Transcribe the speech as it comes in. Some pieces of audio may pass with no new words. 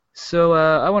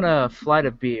I want a flight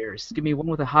of beers. Give me one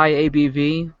with a high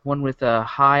ABV, one with a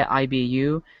high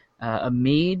IBU, a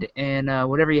mead, and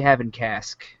whatever you have in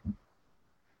cask.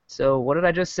 So what did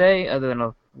I just say, other than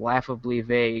a laughably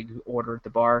vague order at the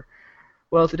bar?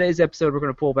 Well, today's episode we're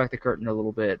going to pull back the curtain a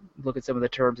little bit, look at some of the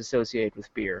terms associated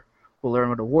with beer. We'll learn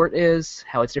what a wort is,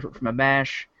 how it's different from a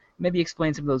mash, maybe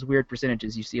explain some of those weird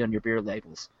percentages you see on your beer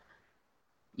labels.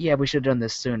 Yeah, we should have done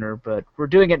this sooner, but we're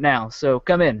doing it now, so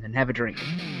come in and have a drink.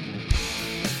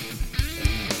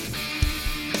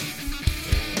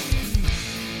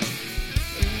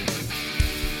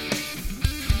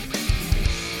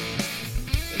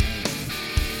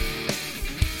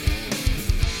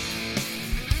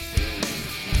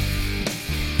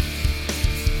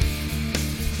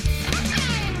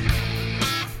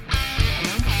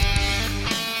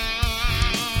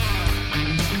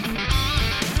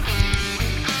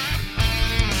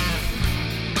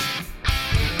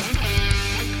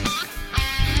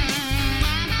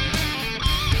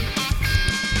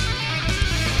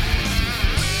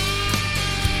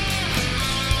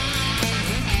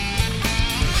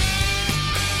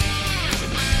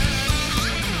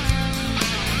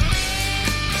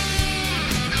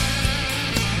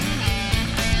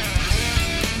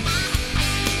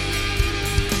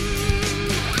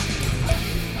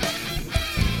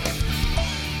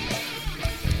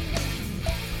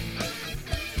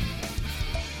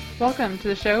 Welcome to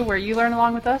the show where you learn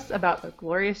along with us about the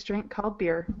glorious drink called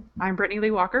beer. I'm Brittany Lee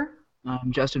Walker.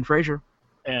 I'm Justin Frazier.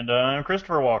 And I'm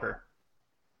Christopher Walker.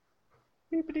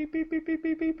 It's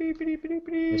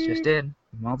just in.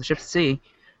 All the ships at sea.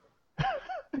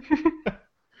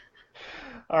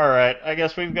 All right, I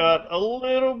guess we've got a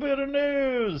little bit of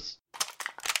news.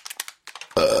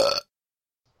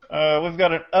 We've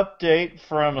got an update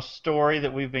from a story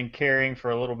that we've been carrying for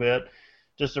a little bit.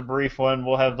 Just a brief one.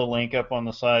 We'll have the link up on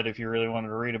the side if you really wanted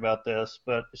to read about this,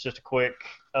 but it's just a quick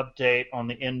update on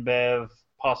the InBev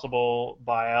possible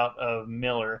buyout of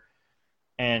Miller.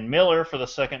 And Miller, for the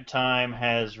second time,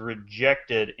 has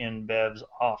rejected InBev's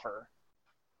offer.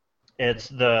 It's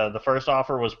the first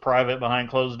offer was private behind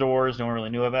closed doors. No one really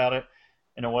knew about it.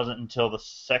 And it wasn't until the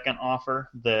second offer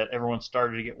that everyone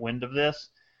started to get wind of this.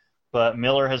 But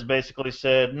Miller has basically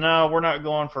said, no, we're not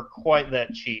going for quite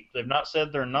that cheap. They've not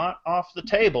said they're not off the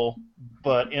table,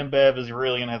 but InBev is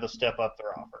really going to have to step up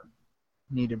their offer.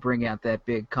 Need to bring out that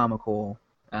big comical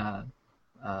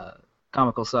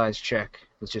size check.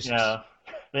 It's just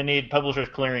they need Publishers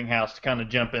Clearinghouse to kind of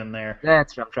jump in there.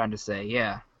 That's what I'm trying to say.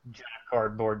 Yeah. Giant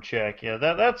cardboard check. Yeah,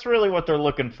 that's really what they're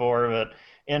looking for. But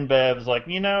InBev's like,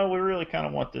 we really kind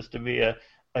of want this to be a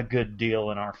good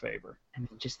deal in our favor. I mean,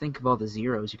 just think of all the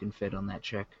zeros you can fit on that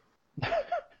check.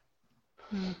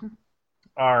 Mm-hmm.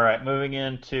 All right, moving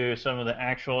into some of the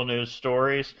actual news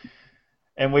stories.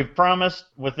 And we've promised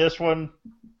with this one,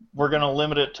 we're going to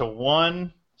limit it to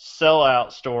one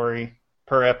sellout story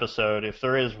per episode, if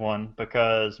there is one,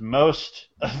 because most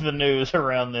of the news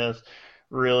around this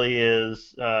really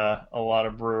is a lot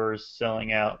of brewers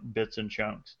selling out bits and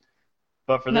chunks.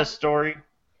 But for this story...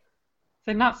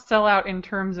 So not sell out in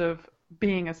terms of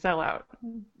being a sellout.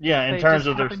 Yeah, in terms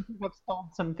of their have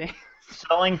sold something.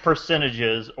 selling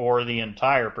percentages or the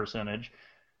entire percentage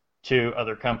to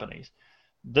other companies.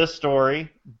 This story,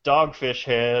 Dogfish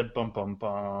Head,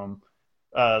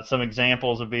 some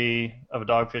examples of a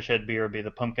Dogfish Head beer would be the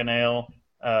Pumpkin Ale,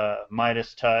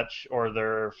 Midas Touch, or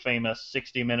their famous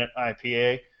 60-minute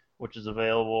IPA, which is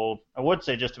available, I would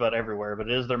say just about everywhere, but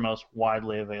it is their most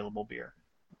widely available beer.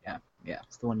 Yeah,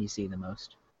 it's the one you see the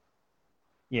most.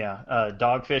 Yeah,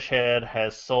 Dogfish Head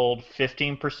has sold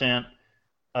 15%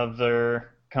 of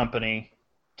their company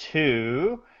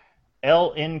to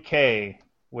LNK,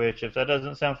 which, if that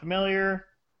doesn't sound familiar,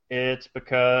 it's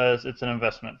because it's an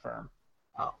investment firm.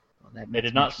 Oh, well, that makes They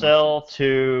did not sell sense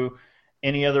to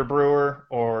any other brewer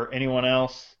or anyone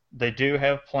else. They do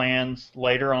have plans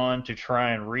later on to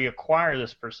try and reacquire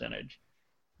this percentage.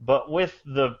 But with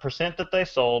the percent that they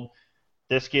sold,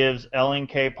 this gives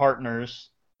LNK Partners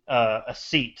a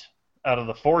seat out of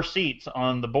the 4 seats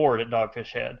on the board at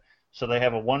Dogfish Head. So they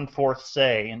have a 1/4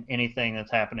 say in anything that's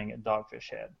happening at Dogfish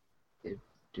Head.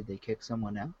 Did they kick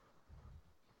someone out?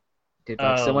 Did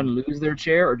someone lose their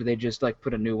chair, or did they just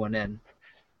put a new one in?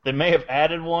 They may have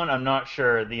added one. I'm not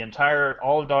sure.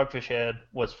 All of Dogfish Head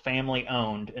was family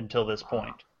owned until this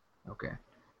point. Okay.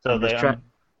 So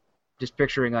just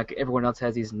picturing everyone else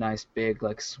has these nice big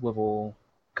swivel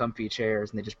comfy chairs,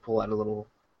 and they just pull out a little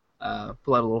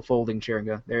folding chair and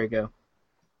go, there you go.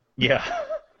 Yeah.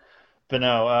 But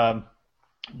no,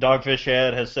 Dogfish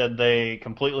Head has said they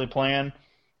completely plan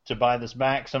to buy this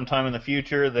back sometime in the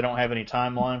future. They don't have any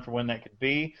timeline for when that could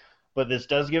be, but this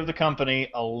does give the company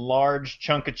a large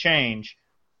chunk of change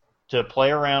to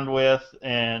play around with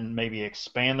and maybe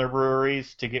expand their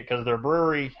breweries because their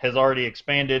brewery has already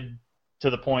expanded to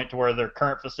the point to where their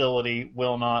current facility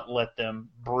will not let them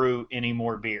brew any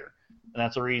more beer. And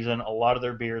that's the reason a lot of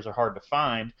their beers are hard to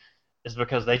find, is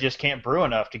because they just can't brew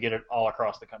enough to get it all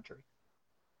across the country.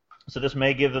 So this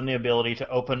may give them the ability to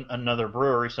open another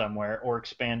brewery somewhere or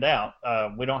expand out.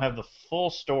 We don't have the full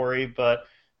story, but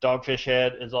Dogfish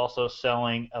Head is also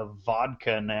selling a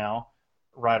vodka now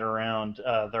right around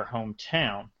their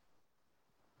hometown.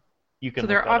 You can So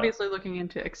they're look that up. obviously looking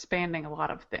into expanding a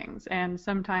lot of things, and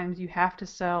sometimes you have to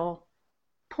sell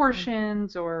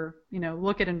portions or,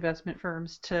 look at investment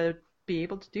firms to be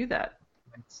able to do that.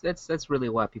 That's really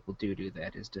why people do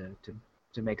that, is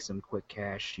to make some quick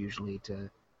cash, usually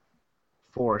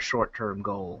for a short-term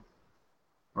goal,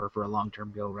 or for a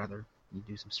long-term goal rather. You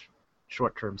do some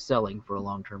short-term selling for a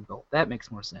long-term goal. That makes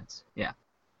more sense. Yeah.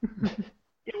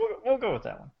 Yeah, we'll go with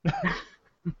that one.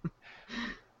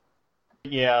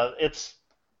 Yeah, it's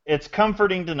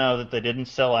comforting to know that they didn't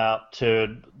sell out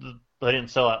period.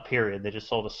 They just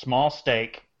sold a small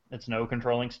stake. It's no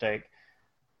controlling stake.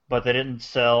 But they didn't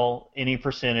sell any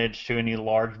percentage to any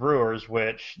large brewers,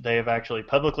 which they have actually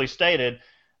publicly stated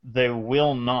they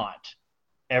will not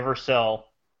ever sell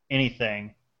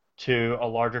anything to a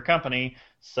larger company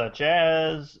such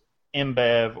as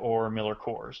InBev or Miller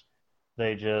Coors.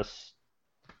 They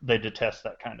detest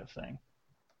that kind of thing.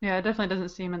 Yeah, it definitely doesn't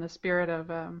seem in the spirit of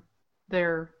I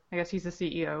guess he's the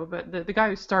CEO, but the guy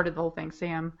who started the whole thing,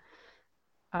 Sam.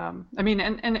 And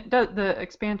the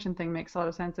expansion thing makes a lot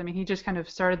of sense. I mean, he just kind of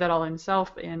started that all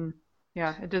himself, and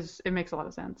yeah, it makes a lot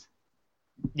of sense.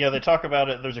 Yeah, they talk about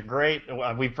it. There's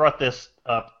we've brought this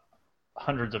up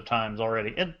hundreds of times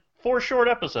already. In 4 short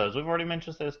episodes, we've already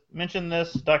mentioned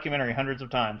this documentary hundreds of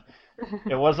times.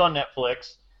 It was on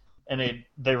Netflix, and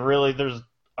there's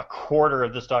a quarter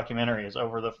of this documentary is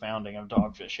over the founding of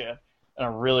Dogfish Head, and I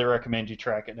really recommend you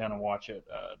track it down and watch it.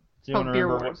 Do you want to Beer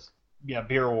remember Wars.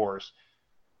 Beer Wars,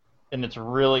 and it's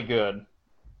really good.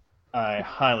 I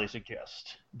highly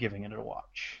suggest giving it a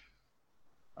watch.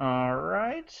 All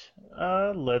right,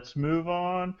 let's move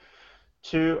on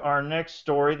to our next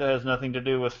story that has nothing to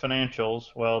do with financials.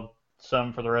 Well,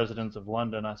 some for the residents of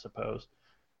London, I suppose.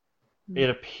 It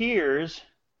appears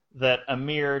that a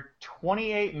mere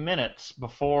 28 minutes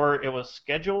before it was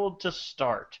scheduled to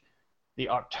start, the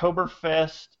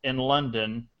Oktoberfest in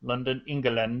London,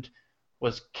 England,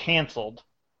 was canceled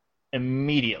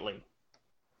immediately.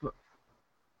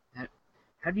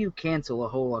 How do you cancel a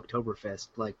whole Oktoberfest?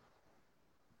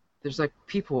 There's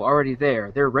people already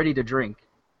there. They're ready to drink.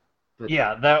 But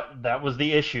yeah, that was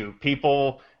the issue.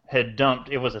 People had dumped.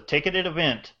 It was a ticketed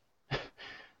event.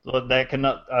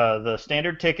 The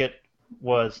standard ticket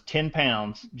was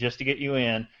 £10 just to get you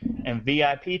in, and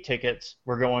VIP tickets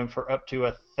were going for up to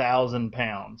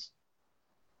 £1,000.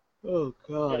 Oh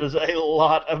God! It was a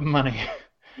lot of money.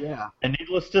 Yeah. And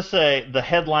needless to say, the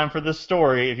headline for this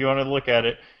story, if you want to look at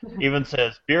it, even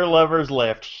says beer lovers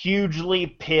left hugely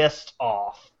pissed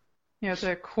off. Yeah, it's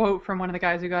a quote from one of the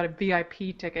guys who got a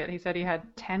VIP ticket. He said he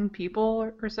had 10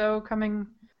 people or so coming.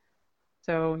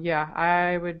 So yeah,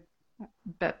 I would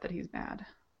bet that he's mad.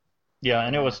 Yeah,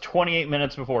 and it was 28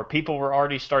 minutes before. People were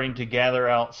already starting to gather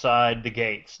outside the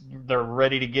gates. They're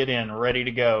ready to get in, ready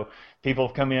to go. People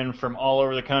have come in from all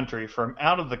over the country, from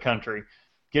out of the country,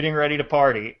 getting ready to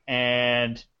party.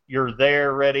 And you're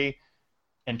there ready,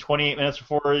 and 28 minutes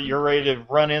before you're ready to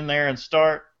run in there and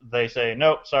start, they say,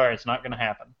 nope, sorry, it's not going to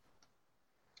happen.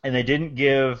 And they didn't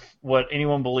give what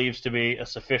anyone believes to be a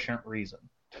sufficient reason.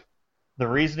 The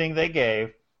reasoning they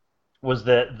gave was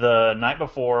that the night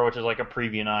before, which is like a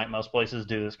preview night, most places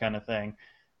do this kind of thing,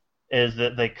 is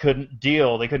that they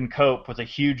couldn't cope with the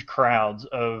huge crowds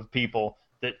of people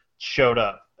that showed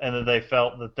up, and that they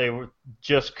felt that they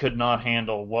just could not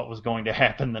handle what was going to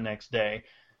happen the next day.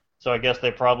 So I guess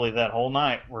they probably that whole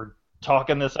night were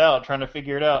talking this out, trying to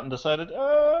figure it out, and decided,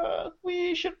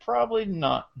 we should probably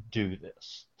not do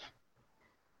this.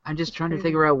 I'm just trying to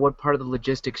figure out what part of the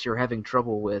logistics you're having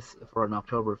trouble with for an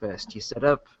Oktoberfest. You set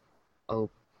up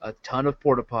a ton of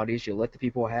porta potties. You let the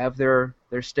people have their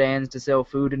stands to sell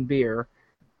food and beer,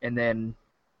 and then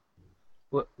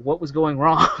what was going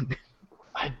wrong?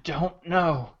 I don't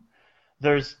know.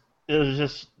 There's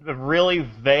just really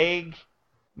vague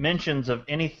mentions of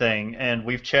anything, and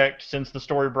we've checked since the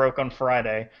story broke on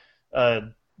Friday.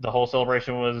 The whole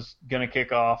celebration was going to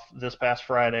kick off this past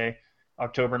Friday,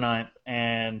 October 9th,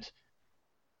 and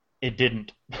it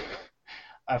didn't.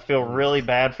 I feel really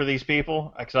bad for these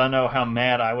people because I know how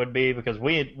mad I would be, because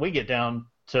we get down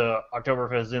to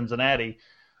Oktoberfest Cincinnati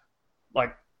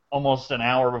like almost an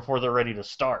hour before they're ready to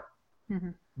start. Hmm.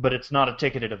 But it's not a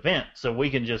ticketed event, so you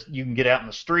can get out in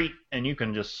the street and you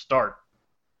can just start.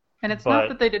 And it's not But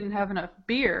that they didn't have enough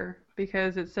beer,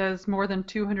 because it says more than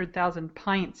 200,000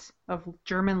 pints of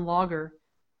German lager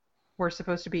were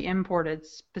supposed to be imported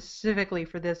specifically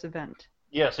for this event.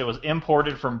 yes, it was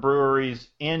imported from breweries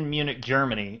in Munich,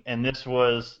 Germany, and this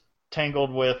was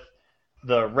tangled with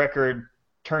the record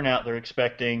turnout they're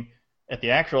expecting at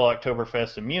the actual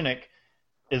Oktoberfest in Munich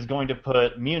is going to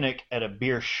put Munich at a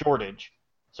beer shortage.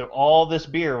 So all this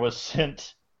beer was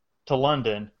sent to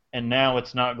London, and now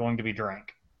it's not going to be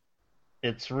drank.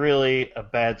 It's really a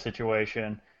bad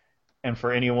situation, and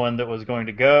for anyone that was going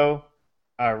to go,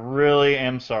 I really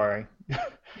am sorry. Yeah.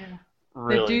 They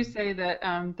Really. do say that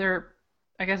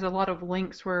I guess a lot of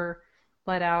links were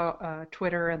let out,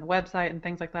 Twitter and the website and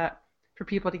things like that, for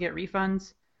people to get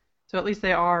refunds. So at least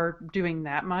they are doing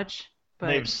that much. But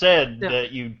They've said still,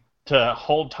 that you to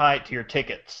hold tight to your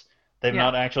tickets. They've yeah,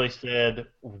 not actually said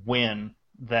when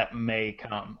that may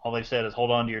come. All they've said is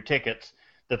hold on to your tickets,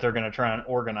 that they're going to try and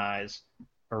organize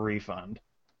a refund.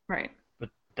 right. But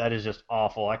that is just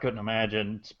awful. I couldn't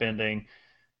imagine spending,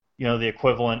 the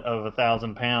equivalent of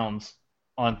 £1,000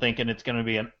 on thinking it's going to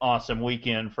be an awesome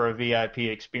weekend for a VIP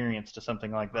experience to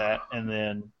something like that, and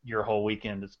then your whole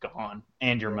weekend is gone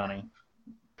and your money.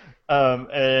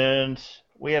 And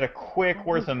we had a quick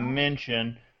worth of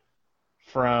mention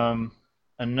from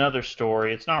another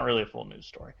story. It's not really a full news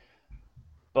story,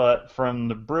 but from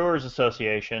the Brewers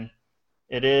Association.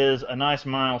 It is a nice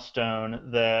milestone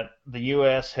that the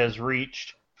U.S. has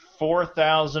reached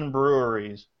 4,000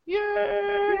 breweries. Yay!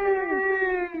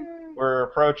 We're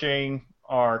approaching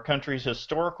our country's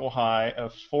historical high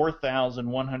of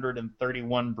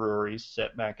 4,131 breweries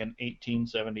set back in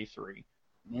 1873.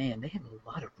 Man, they had a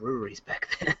lot of breweries back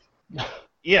then.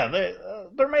 Yeah,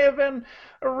 there may have been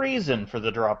a reason for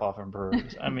the drop-off in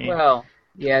breweries. I mean, Well,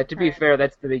 yeah, to be Right. fair,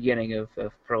 that's the beginning of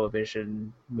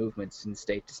prohibition movements in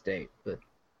state to state. But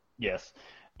yes.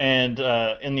 And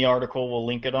in the article, we'll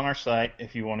link it on our site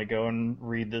if you want to go and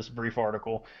read this brief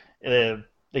article.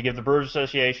 They give the Brewers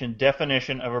Association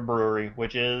definition of a brewery,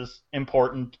 which is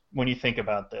important when you think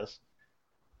about this.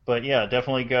 But yeah,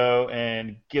 definitely go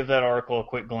and give that article a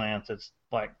quick glance. It's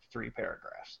like 3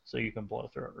 paragraphs, so you can blow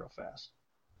through it real fast.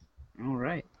 all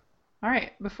right. All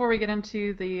right. Before we get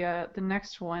into the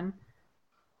next one,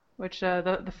 which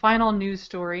the final news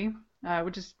story,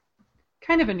 which is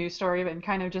kind of a news story, but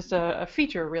kind of just a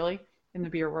feature really in the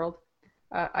beer world.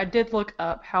 I did look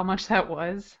up how much that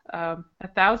was.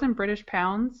 1,000 British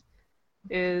pounds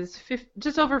is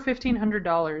just over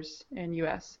 $1,500 in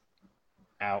US.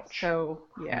 Ouch. So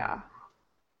yeah,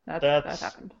 that That's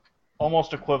happened.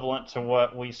 almost equivalent to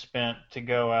what we spent to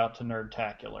go out to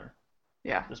Nerdtacular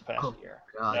Yeah. this past Oh, year.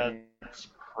 God. That's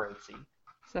crazy.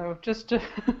 So just to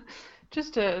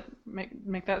just to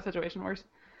make that situation worse.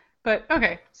 But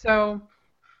okay, so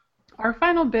our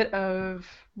final bit of,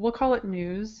 we'll call it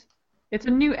news. It's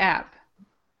a new app.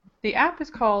 The app is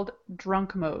called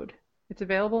Drunk Mode. It's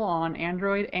available on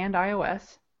Android and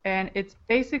iOS, and it's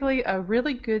basically a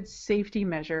really good safety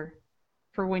measure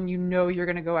for when you know you're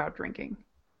going to go out drinking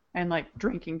and like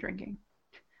drinking.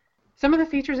 Some of the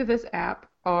features of this app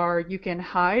are you can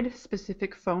hide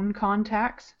specific phone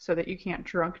contacts so that you can't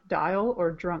drunk dial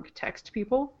or drunk text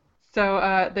people.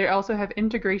 So they also have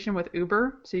integration with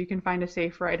Uber, so you can find a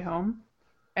safe ride home.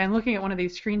 And looking at one of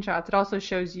these screenshots, it also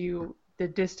shows you the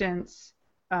distance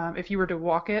if you were to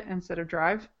walk it instead of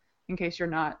drive, in case you're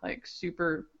not like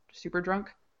super drunk.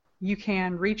 You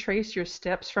can retrace your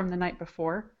steps from the night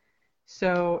before.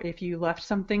 So if you left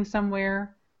something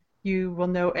somewhere, you will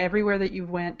know everywhere that you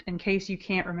went in case you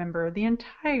can't remember the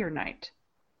entire night.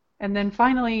 And then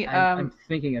finally, I'm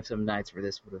thinking of some nights where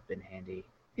this would have been handy.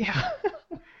 yeah,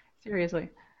 seriously,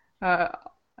 a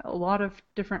lot of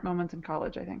different moments in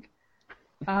college, I think.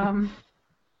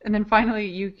 And then finally,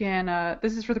 you can,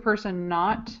 this is for the person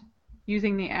not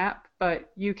using the app,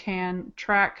 but you can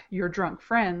track your drunk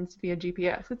friends via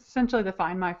GPS. It's essentially the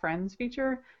Find My Friends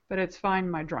feature, but it's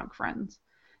Find My Drunk Friends.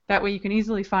 That way you can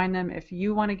easily find them if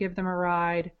you want to give them a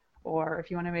ride, or if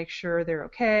you want to make sure they're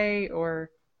okay, or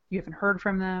you haven't heard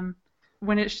from them.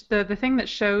 When it's the thing that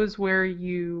shows where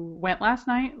you went last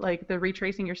night, like the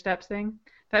retracing your steps thing,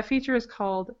 that feature is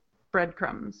called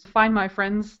Breadcrumbs. Find My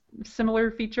Friends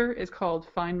similar feature is called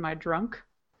Find My Drunk.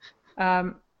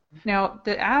 Now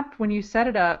the app, when you set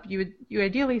it up, you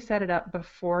ideally set it up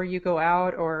before you go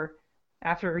out or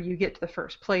after you get to the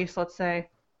first place, let's say,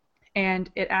 and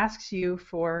it asks you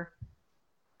for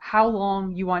how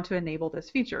long you want to enable this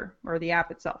feature, or the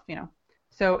app itself, you know.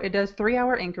 So it does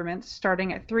 3-hour increments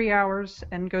starting at 3 hours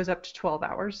and goes up to 12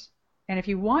 hours. And if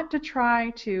you want to try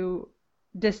to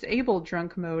disable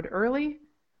drunk mode early,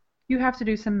 you have to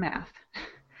do some math.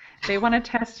 They want to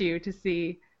test you to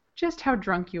see just how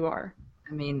drunk you are.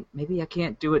 I mean, maybe I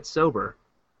can't do it sober.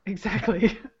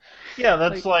 Exactly. Yeah,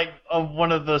 that's like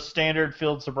one of the standard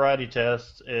field sobriety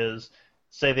tests is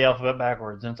say the alphabet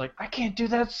backwards, and it's like, I can't do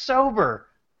that sober.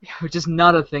 Which is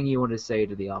not a thing you want to say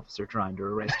to the officer trying to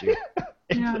arrest you.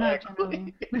 No, not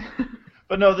Exactly. generally.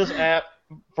 But no, this app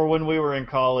for when we were in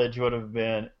college would have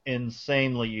been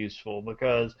insanely useful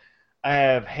because I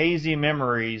have hazy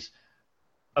memories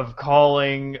of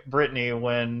calling Brittany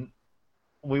when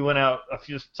we went out.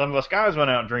 Some of us guys went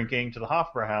out drinking to the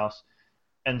Hofbräu house,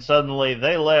 and suddenly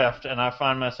they left, and I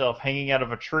find myself hanging out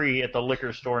of a tree at the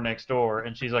liquor store next door,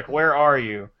 and she's like, "Where are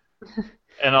you?"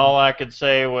 And all I could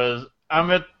say was,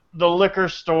 "I'm at the liquor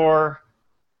store,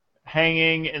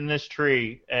 hanging in this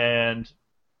tree," and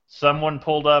someone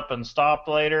pulled up and stopped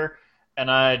later, and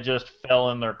I just fell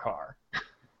in their car.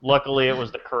 Luckily, it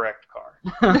was the correct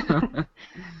car.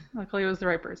 Luckily, it was the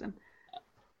right person.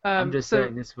 I'm just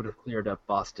saying this would have cleared up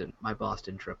my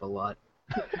Boston trip a lot.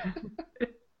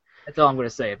 That's all I'm going to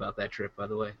say about that trip, by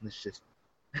the way. It's just...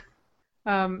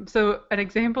 So an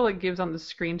example it gives on the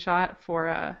screenshot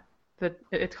for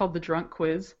it's called the drunk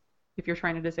quiz if you're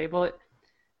trying to disable it.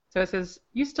 So it says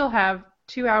you still have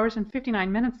 2 hours and 59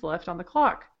 minutes left on the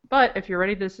clock, but if you're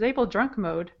ready to disable drunk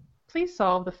mode, please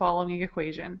solve the following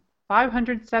equation: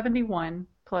 571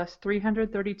 plus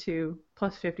 332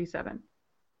 plus 57.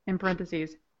 In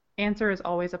parentheses, answer is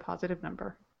always a positive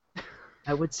number.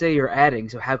 I would say you're adding,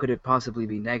 so how could it possibly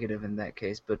be negative in that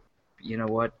case? But you know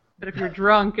what? But if you're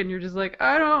drunk and you're just like,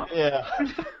 I don't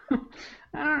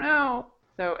know.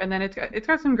 So, and then it's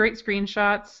got some great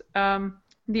screenshots.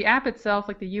 The app itself,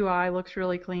 like the UI, looks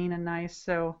really clean and nice.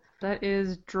 So that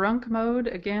is Drunk Mode,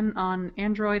 again on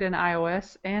Android and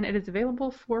iOS, and it is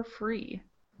available for free.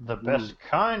 The best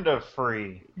kind of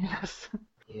free. Yes.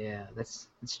 Yeah, it's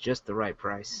just the right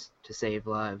price to save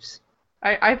lives.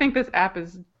 I think this app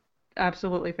is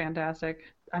absolutely fantastic.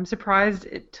 I'm surprised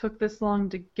it took this long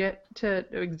to get to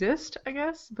exist, I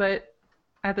guess, but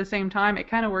at the same time, it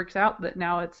kind of works out that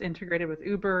now it's integrated with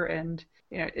Uber, and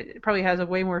it probably has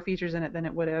way more features in it than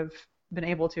it would have been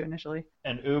able to initially.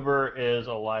 And Uber is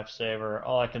a lifesaver.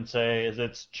 All I can say is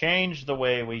it's changed the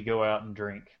way we go out and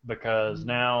drink, because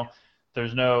now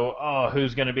there's no,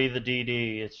 who's going to be the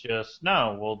DD? It's just,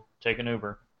 no, we'll take an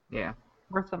Uber. Yeah.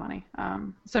 Worth the money.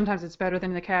 Sometimes it's better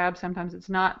than the cab, sometimes it's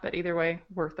not, but either way,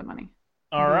 worth the money.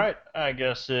 All right, I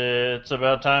guess it's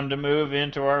about time to move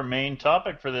into our main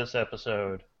topic for this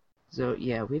episode. So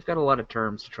yeah, we've got a lot of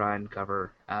terms to try and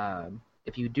cover.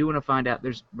 If you do want to find out,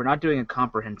 we're not doing a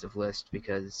comprehensive list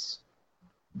because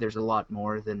there's a lot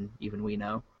more than even we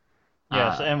know.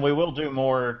 Yes, and we will do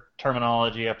more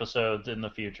terminology episodes in the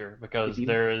future because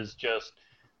there is just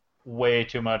way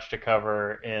too much to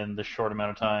cover in the short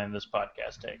amount of time this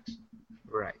podcast takes.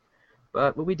 Right.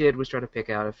 But what we did was try to pick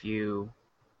out a few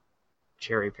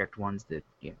cherry-picked ones that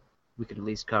we could at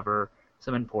least cover,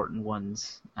 some important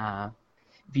ones.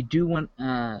 If you do want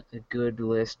a good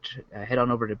list, head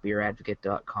on over to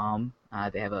beeradvocate.com.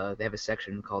 They have a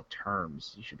section called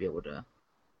terms. You should be able to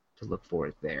look for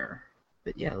it there.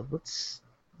 But yeah, let's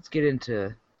get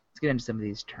into some of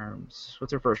these terms.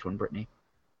 What's our first one, Brittany?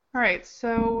 All right,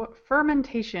 so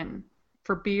fermentation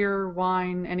for beer,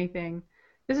 wine, anything.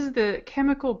 This is the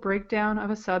chemical breakdown of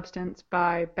a substance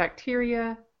by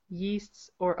bacteria,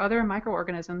 yeasts, or other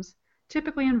microorganisms,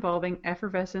 typically involving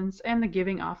effervescence and the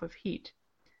giving off of heat.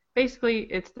 Basically,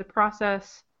 it's the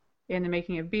process in the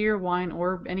making of beer, wine,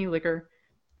 or any liquor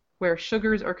where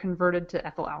sugars are converted to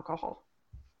ethyl alcohol.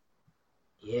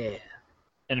 Yeah.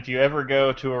 And if you ever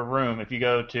go to a room, if you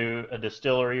go to a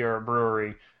distillery or a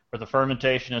brewery where the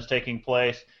fermentation is taking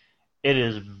place, it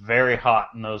is very hot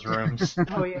in those rooms.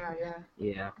 Oh, yeah.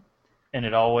 Yeah. And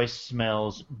it always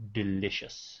smells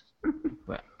delicious.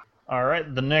 Well. All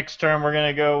right, the next term we're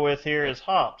going to go with here is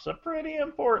hops, a pretty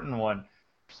important one.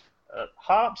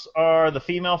 Hops are the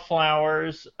female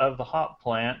flowers of the hop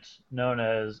plant known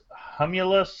as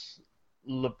Humulus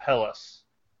lepellus.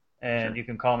 And Sure. you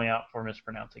can call me out for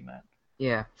mispronouncing that.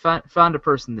 Yeah. Find a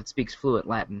person that speaks fluent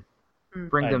Latin.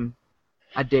 Bring them.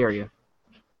 I dare you.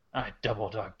 I double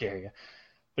dog dare you.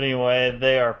 But anyway,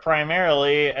 they are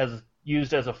primarily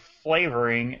used as a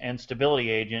flavoring and stability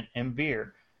agent in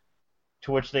beer,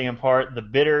 to which they impart the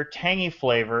bitter, tangy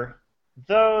flavor,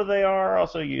 though they are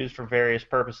also used for various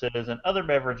purposes in other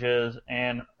beverages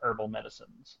and herbal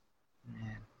medicines.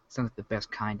 Man, sounds like the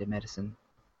best kind of medicine.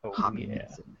 Oh, Hoppy yeah.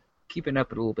 medicine. keeping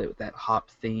up a little bit with that hop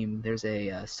theme, there's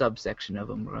a subsection of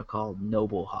them called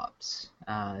noble hops.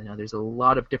 Now, there's a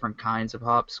lot of different kinds of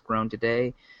hops grown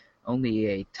today. Only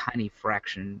a tiny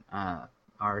fraction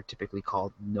are typically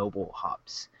called noble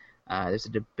hops. There's a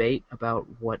debate about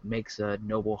what makes a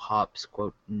noble hops,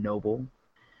 quote, noble,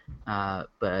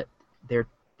 but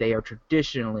they are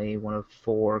traditionally one of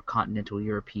 4 continental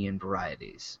European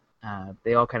varieties.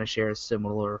 They all kind of share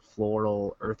similar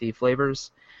floral, earthy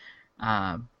flavors,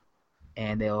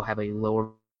 and they'll have a lower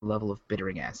level of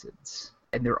bittering acids.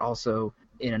 And they're also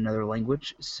in another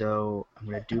language, so I'm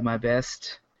going to do my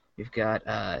best. We've got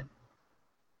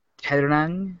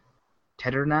Tedernang,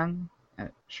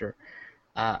 sure.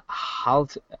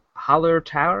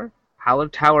 Hallertauer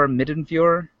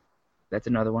Mittenfuhr, that's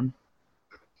another one.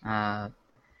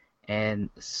 And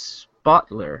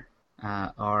Spotler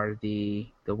are the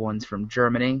ones from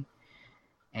Germany.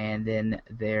 And then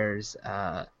there's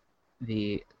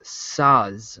the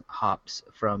Saz hops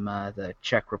from the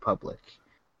Czech Republic.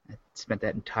 I spent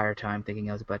that entire time thinking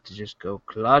I was about to just go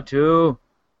Klaatu,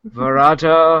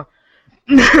 Varata.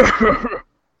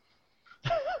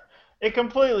 It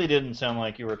completely didn't sound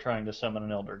like you were trying to summon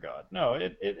an elder god. No,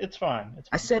 it's fine.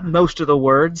 I said most of the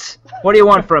words. What do you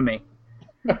want from me?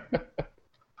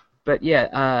 But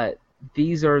yeah,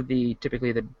 these are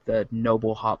typically the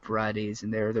noble hop varieties,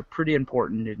 and they're pretty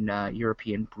important in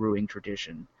European brewing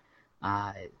tradition.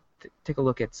 Take a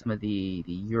look at some of the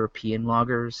European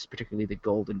lagers, particularly the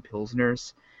Golden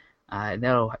Pilsners, and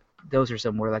those are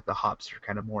somewhere like the hops are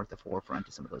kind of more at the forefront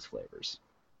of some of those flavors.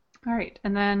 All right,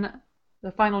 and then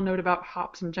the final note about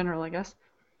hops in general, I guess.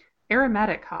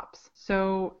 Aromatic hops.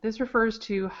 So this refers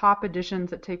to hop additions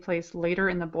that take place later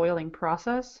in the boiling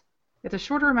process. It's a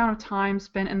shorter amount of time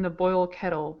spent in the boil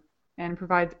kettle and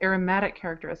provides aromatic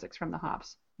characteristics from the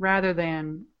hops rather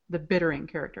than the bittering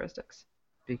characteristics.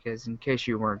 Because in case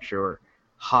you weren't sure,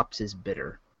 hops is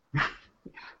bitter.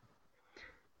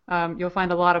 Yeah. You'll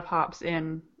find a lot of hops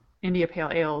in India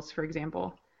Pale Ales, for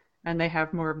example, and they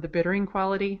have more of the bittering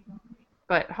quality.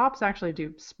 But hops actually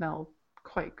do smell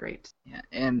quite great. Yeah,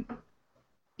 and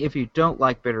if you don't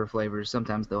like bitter flavors,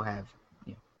 sometimes they'll have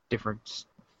different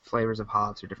flavors of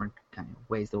hops or different kind of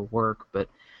ways they'll work. But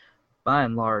by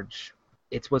and large,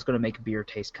 it's what's going to make a beer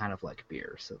taste kind of like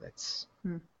beer. So that's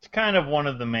It's kind of one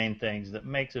of the main things that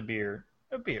makes a beer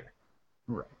a beer.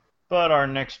 Right. But our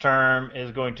next term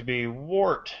is going to be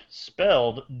wort,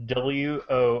 spelled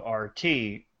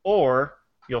W-O-R-T, or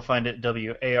you'll find it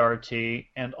W-A-R-T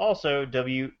and also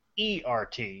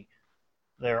W-E-R-T.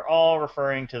 They're all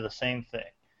referring to the same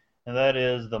thing, and that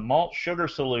is the malt sugar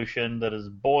solution that is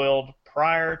boiled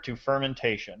prior to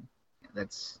fermentation.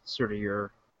 That's sort of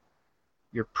your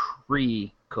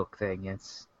pre-cook thing.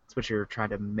 It's what you're trying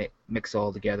to mix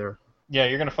all together. Yeah,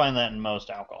 you're going to find that in most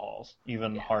alcohols,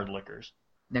 even hard liquors.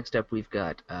 Next up, we've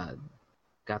got the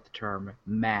term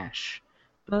mash.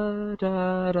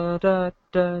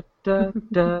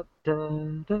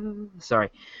 Sorry,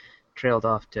 trailed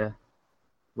off to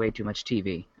way too much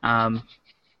TV.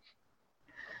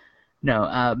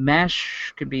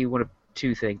 Mash could be one of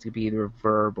 2 things. It could be either a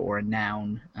verb or a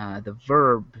noun. The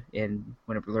verb,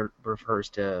 when it refers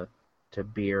to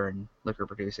beer and liquor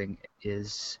producing,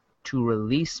 is to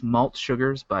release malt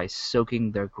sugars by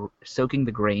soaking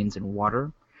the grains in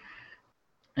water.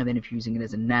 And then if you're using it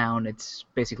as a noun, it's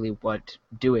basically what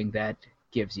doing that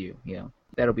gives you.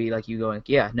 That'll be like you going,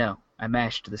 yeah, no, I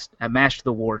mashed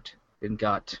the wort and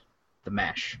got the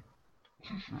mash.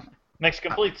 Makes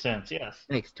complete sense, yes.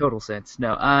 Makes total sense.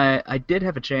 No, I did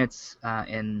have a chance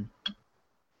in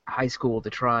high school to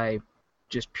try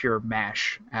just pure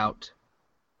mash out.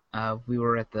 We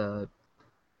were at the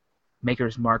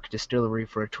Maker's Mark distillery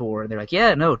for a tour, and they're like,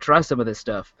 yeah, no, try some of this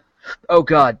stuff. Oh,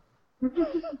 God.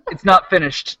 It's not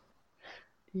finished.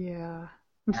 Yeah.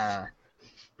 They're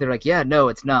like, yeah, no,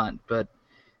 it's not, but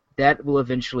that will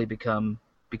eventually become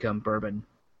bourbon.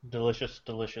 Delicious,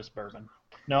 delicious bourbon.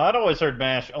 No, I'd always heard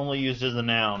mash only used as a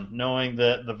noun, knowing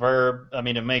that the verb,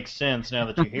 it makes sense now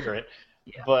that you hear it,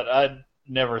 Yeah. But I'd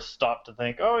never stopped to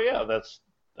think, oh, yeah, it's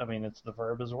the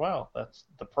verb as well. That's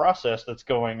the process that's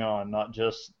going on, not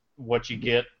just what you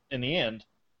get in the end.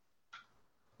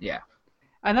 Yeah.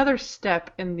 Another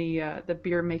step in the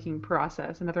beer making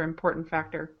process, another important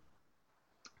factor,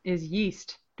 is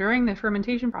yeast. During the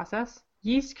fermentation process,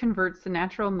 yeast converts the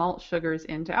natural malt sugars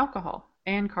into alcohol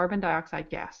and carbon dioxide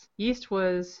gas. Yeast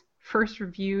was first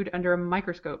reviewed under a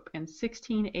microscope in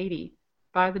 1680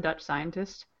 by the Dutch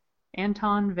scientist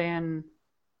Anton van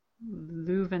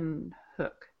Leeuwenhoek.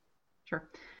 Sure.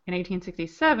 In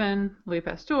 1867, Louis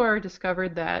Pasteur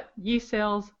discovered that yeast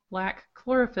cells lack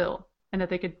chlorophyll, and that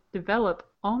they could develop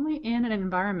only in an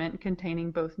environment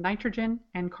containing both nitrogen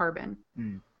and carbon.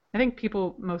 Hmm. I think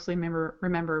people mostly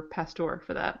remember Pasteur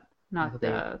for that, not They-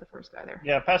 the first guy there.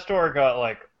 Yeah, Pasteur got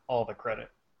like all the credit.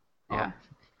 Yeah.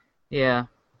 Yeah,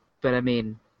 but I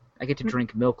mean, I get to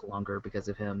drink milk longer because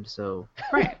of him, so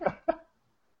Right.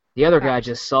 the other guy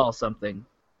just saw something.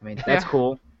 I mean, that's Yeah.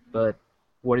 cool, but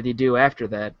what did he do after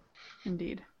that?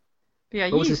 Indeed. But yeah,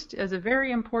 What was yeast is a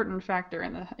very important factor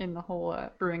in the whole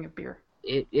brewing of beer.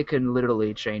 It can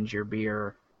literally change your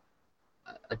beer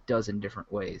a dozen different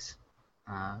ways.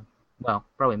 Well,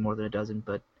 probably more than a dozen,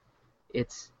 but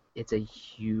it's a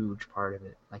huge part of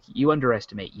it. Like, you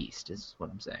underestimate yeast, is what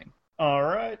I'm saying. All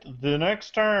right, the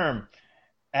next term,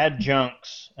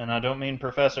 adjuncts, and I don't mean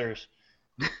professors.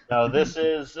 Now, this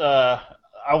is,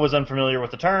 I was unfamiliar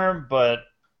with the term, but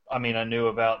I mean, I knew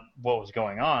about what was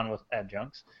going on with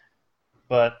adjuncts.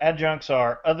 But adjuncts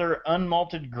are other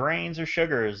unmalted grains or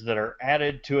sugars that are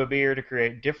added to a beer to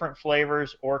create different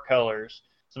flavors or colors.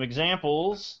 Some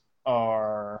examples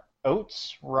are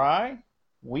oats, rye,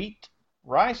 wheat,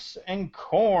 rice, and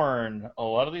corn. A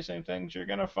lot of these same things you're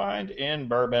going to find in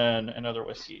bourbon and other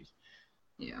whiskeys.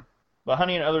 Yeah. But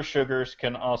honey and other sugars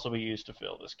can also be used to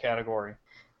fill this category.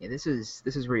 Yeah, this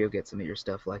is where you'll get some of your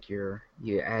stuff, like you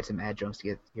add some adjuncts to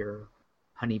get your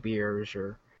honey beers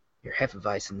or your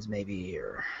Hefeweizens maybe,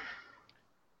 or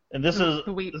And this is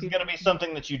The wheat this is beer. going to be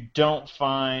something that you don't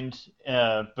find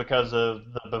because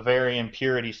of the Bavarian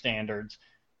purity standards.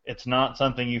 It's not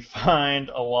something you find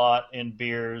a lot in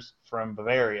beers from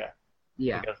Bavaria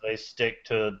yeah, because they stick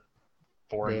to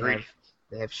four They have- ingredients.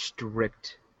 they have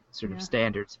strict sort of Yeah.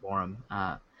 standards for them.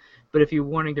 But if you're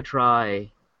wanting to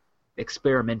try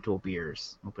experimental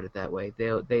beers, we'll put it that way,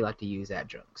 they like to use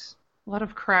adjuncts. A lot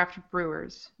of craft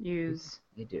brewers use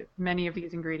They do. many of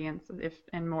these ingredients,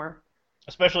 and more.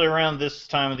 Especially around this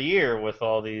time of the year with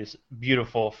all these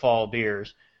beautiful fall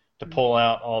beers. To pull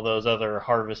out all those other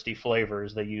harvesty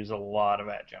flavors, they use a lot of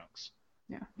adjuncts.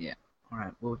 All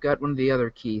right. Well, we've got one of the other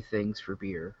key things for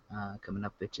beer coming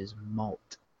up, which is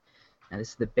malt. Now, this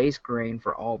is the base grain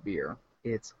for all beer.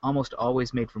 It's almost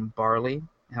always made from barley.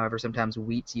 However, sometimes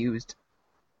wheat is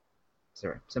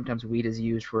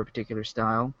used for a particular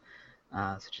style,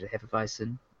 such as a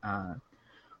Hefeweizen.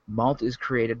 Malt is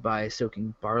created by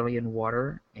soaking barley in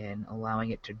water and allowing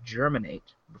it to germinate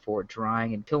before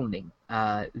drying and kilning.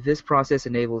 This process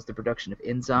enables the production of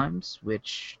enzymes,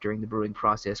 which during the brewing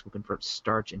process will convert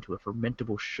starch into a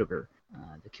fermentable sugar.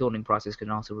 The kilning process can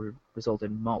also result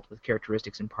in malt with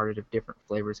characteristics imparted of different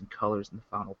flavors and colors in the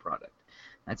final product.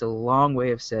 That's a long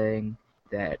way of saying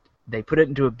that they put it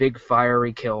into a big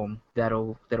fiery kiln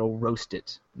that'll roast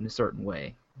it in a certain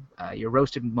way. Your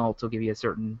roasted malts will give you a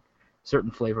certain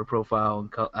flavor profile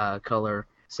and color.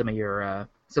 Some of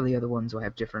the other ones will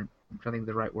have different. I'm trying to think of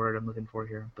the right word I'm looking for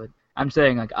here, but I'm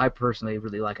saying, like, I personally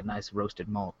really like a nice roasted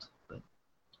malt. But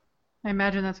I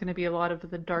imagine that's going to be a lot of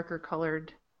the darker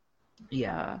colored,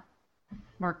 yeah,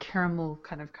 more caramel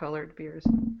kind of colored beers.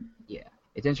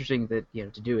 it's interesting that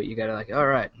to do it you gotta, like, all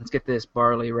right, let's get this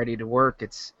barley ready to work.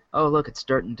 It's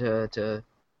starting to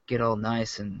get all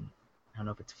nice, and I don't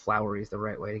know if it's floury is the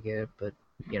right way to get it, but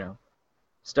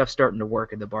stuff's starting to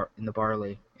work in the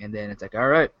barley, and then it's like, all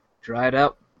right, dry it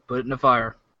out, put it in the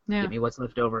fire, Yeah. give me what's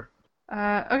left over.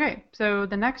 Okay, so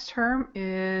the next term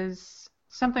is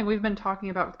something we've been talking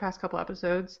about for the past couple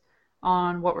episodes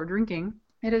on what we're drinking.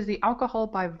 It is the alcohol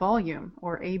by volume,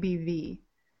 or ABV.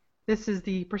 This is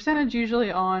the percentage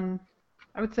usually on,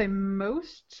 I would say,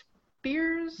 most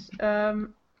beers.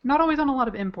 Not always on a lot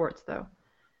of imports, though.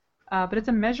 But it's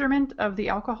a measurement of the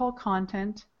alcohol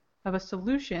content of a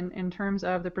solution in terms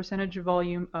of the percentage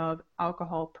volume of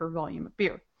alcohol per volume of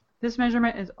beer. This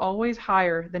measurement is always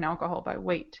higher than alcohol by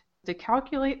weight. To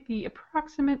calculate the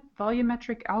approximate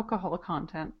volumetric alcohol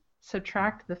content,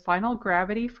 subtract the final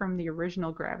gravity from the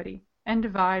original gravity and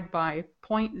divide by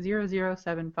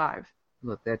 0.0075.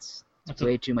 Look, that's That's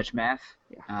way too much math.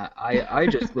 Yeah. I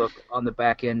just look on the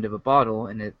back end of a bottle,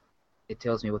 and it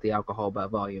tells me what the alcohol by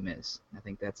volume is. I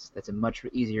think that's a much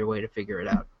easier way to figure it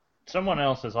out. Someone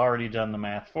else has already done the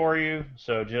math for you,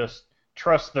 so just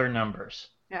trust their numbers.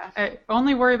 Yeah,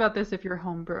 only worry about this if you're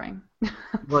home brewing.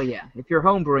 Well, yeah, if you're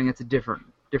home brewing, it's a different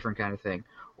kind of thing.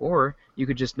 Or you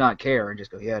could just not care and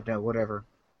just go, yeah, no, whatever.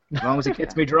 As long as it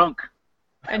gets me drunk.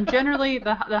 And generally,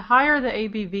 the higher the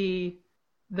ABV,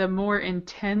 the more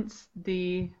intense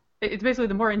it's basically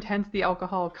the more intense the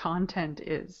alcohol content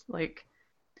is. Like,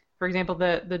 for example,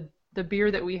 the beer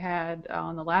that we had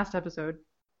on the last episode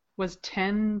was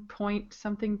 10 point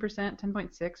something percent,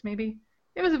 10.6 maybe.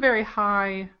 It was a very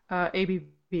high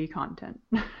ABV content,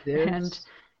 and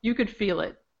you could feel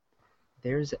it.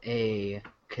 There's a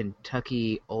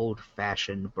Kentucky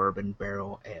old-fashioned bourbon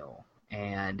barrel ale,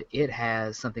 and it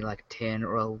has something like 10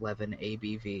 or 11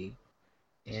 ABV,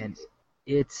 and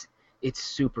Jeez. it's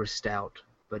super stout,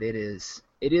 but it is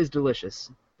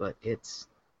delicious, but it's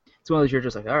one of those you're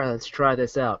just like, all right, let's try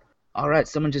this out. All right,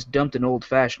 someone just dumped an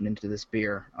old-fashioned into this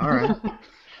beer. All right.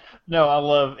 No, I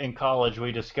love in college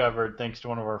we discovered, thanks to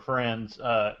one of our friends,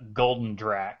 Golden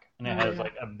Drac. And it Oh has yeah.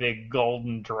 like a big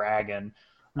golden dragon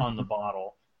on the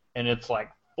bottle. And it's like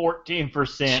 14%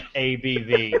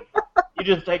 ABV. You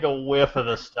just take a whiff of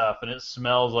this stuff and it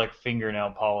smells like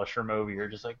fingernail polish from over. You're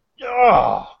just like,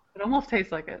 oh! It almost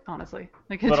tastes like it, honestly.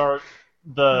 Like But it's.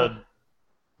 the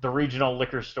the regional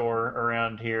liquor store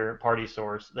around here, Party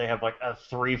Source, they have like a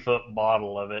 3 foot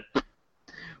bottle of it. And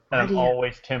Why I'm do you,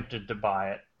 always tempted to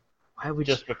buy it why would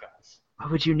you, just because. why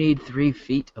would you need 3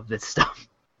 feet of this stuff?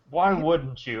 Why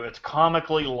wouldn't you? It's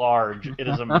comically large. It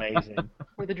is amazing.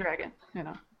 For the dragon, you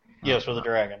know. Yes, for the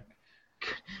dragon.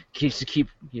 You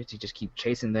have to just keep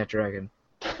chasing that dragon.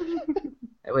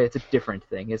 That way, it's a different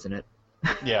thing, isn't it?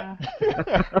 Yeah.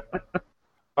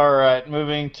 All right,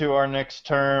 moving to our next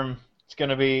term. It's going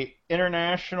to be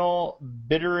International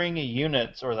Bittering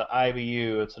Units, or the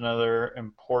IBU. It's another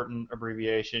important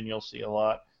abbreviation you'll see a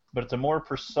lot. But it's a more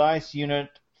precise unit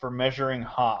for measuring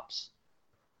hops,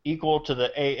 equal to the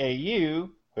AAU,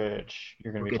 which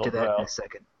you're going We'll to be get to told that in about. a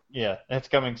second. Yeah, that's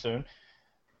coming soon.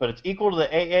 But it's equal to the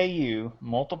AAU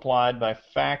multiplied by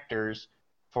factors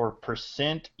for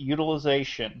percent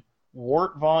utilization,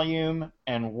 wort volume,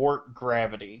 and wort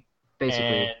gravity. Basically,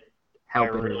 And how I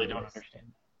bitter really it don't is. understand.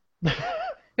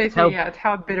 Basically, How- yeah, it's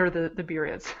how bitter the beer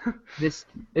is.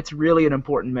 It's really an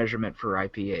important measurement for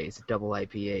IPAs, double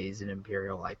IPAs, and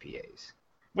imperial IPAs.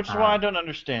 Which is why I don't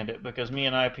understand it, because me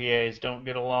and IPAs don't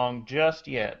get along just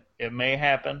yet. It may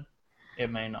happen, it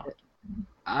may not.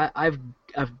 I've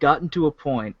gotten to a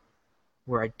point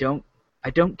where I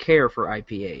don't care for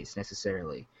IPAs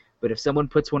necessarily, but if someone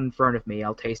puts one in front of me,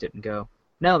 I'll taste it and go,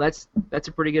 no, that's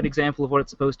a pretty good example of what it's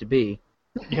supposed to be.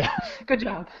 Yeah. Good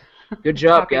job. Good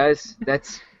job, Copy. guys.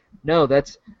 That's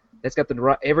got the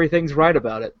right, everything's right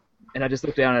about it. And I just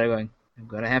looked down at it going, I'm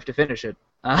gonna have to finish it.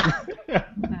 Yeah.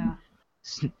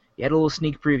 You had a little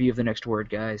sneak preview of the next word,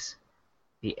 guys.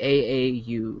 The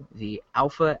AAU, the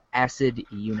alpha acid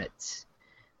units.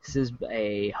 This is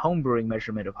a homebrewing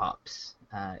measurement of hops,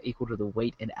 equal to the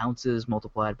weight in ounces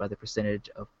multiplied by the percentage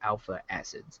of alpha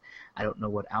acids. I don't know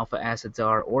what alpha acids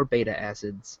are or beta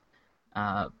acids,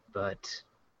 but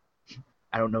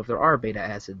I don't know if there are beta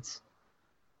acids.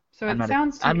 So it I'm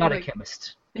sounds to I'm me not like a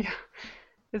chemist. yeah.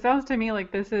 It sounds to me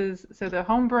like this is so the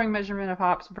home brewing measurement of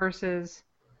hops versus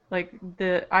like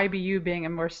the IBU being a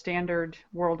more standard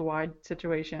worldwide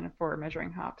situation for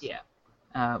measuring hops.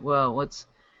 Yeah. Well,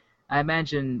 I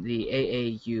imagine the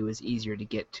AAU is easier to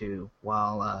get to,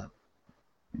 while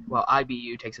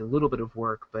IBU takes a little bit of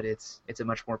work, but it's a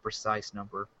much more precise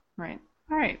number. Right.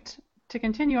 All right. To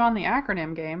continue on the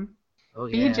acronym game, Oh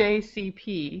yeah.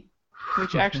 BJCP,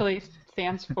 which actually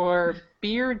stands for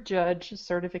Beer Judge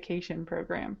Certification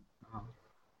Program. Oh.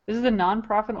 This is a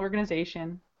nonprofit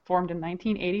organization formed in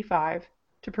 1985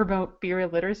 to promote beer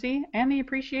literacy and the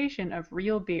appreciation of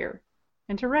real beer,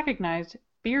 and to recognize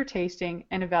beer tasting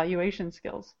and evaluation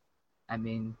skills. I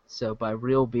mean, so by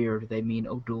real beer, do they mean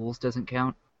O'Doul's doesn't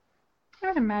count? I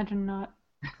would imagine not.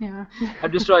 Yeah.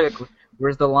 I'm just trying to.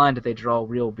 Where's the line that they draw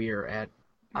real beer at?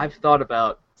 I've thought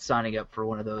about signing up for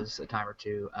one of those a time or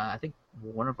two. I think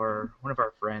one of our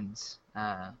friends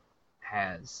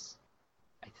has.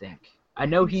 I think. I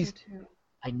know think he's. so too.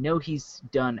 I know he's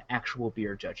done actual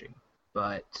beer judging,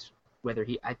 but whether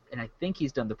I think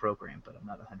he's done the program, but I'm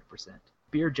not 100%.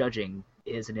 Beer judging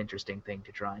is an interesting thing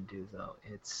to try and do, though.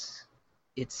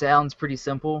 It sounds pretty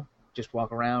simple, just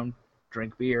walk around,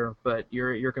 drink beer, but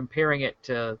you're comparing it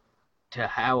to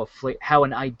how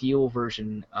an ideal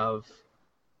version of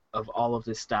all of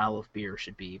this style of beer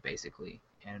should be, basically,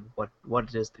 and what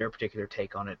does their particular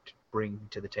take on it bring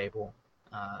to the table.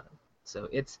 So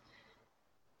it's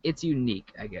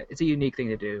unique, I guess. It's a unique thing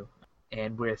to do,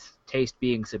 and with taste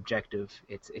being subjective,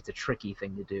 it's a tricky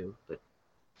thing to do, but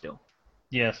still.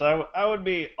 Yes, I would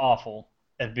be awful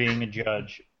at being a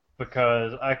judge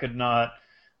because I could not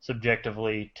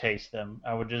subjectively taste them.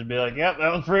 I would just be like, yep,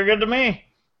 that was pretty good to me.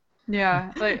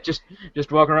 Yeah, like Just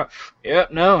walk around.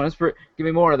 Yep, no, that's pretty. Give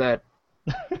me more of that.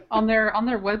 on their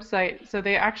website, so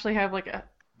they actually have like a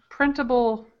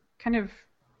printable kind of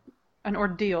an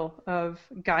ordeal of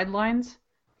guidelines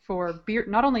for beer,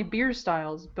 not only beer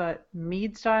styles, but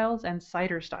mead styles and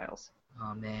cider styles.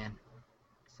 Oh man.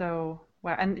 So,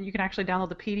 wow, and you can actually download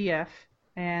the PDF,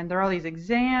 and there are all these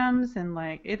exams, and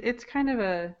like it's kind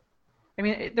of I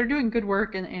mean, they're doing good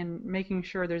work in making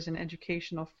sure there's an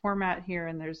educational format here,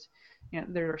 and there's,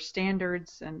 there are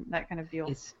standards and that kind of deal.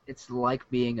 It's like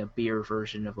being a beer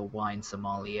version of a wine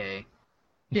sommelier.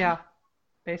 Yeah,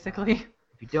 basically.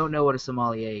 If you don't know what a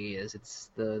sommelier is,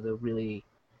 it's the really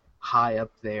high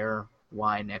up there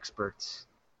wine experts.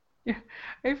 Yeah,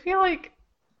 I feel like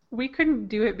we couldn't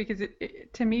do it because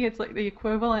to me it's like the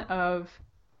equivalent of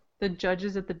the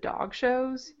judges at the dog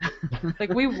shows. Like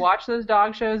we watch those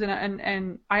dog shows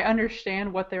and I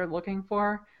understand what they're looking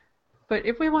for, but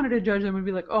if we wanted to judge them, we'd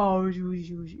be like, oh,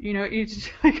 it's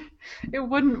just like it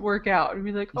wouldn't work out. We'd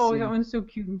be like, oh, that one's so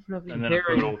cute and fluffy. And then a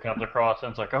poodle comes across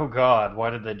and it's like, oh God, why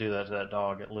did they do that to that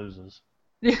dog? It loses.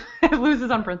 Yeah, it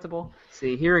loses on principle.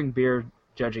 See, hearing beer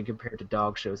judging compared to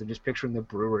dog shows, and just picturing the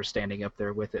brewer standing up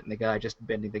there with it, and the guy just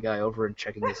bending the guy over and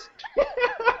checking his.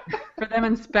 For them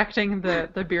inspecting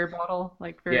the beer bottle,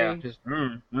 like very just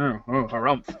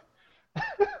harumph.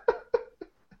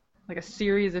 like a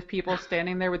series of people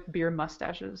standing there with beer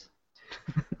mustaches,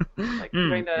 like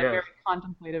doing the very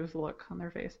contemplative look on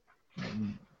their face.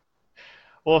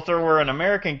 Well, if there were an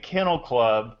American Kennel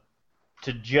Club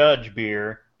to judge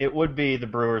beer, it would be the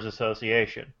Brewers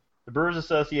Association. The Brewers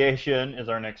Association is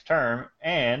our next term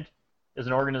and is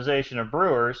an organization of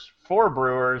brewers, for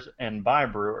brewers, and by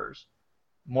brewers.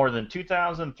 More than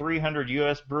 2,300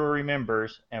 U.S. brewery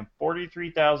members and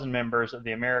 43,000 members of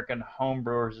the American Home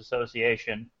Brewers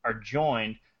Association are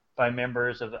joined by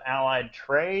members of the allied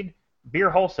trade, beer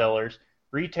wholesalers,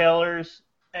 retailers,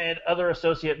 and other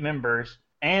associate members,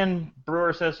 and Brewer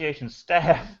Association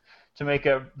staff to make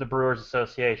up the Brewers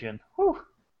Association. Whew.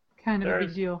 Kind of a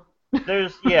big deal. There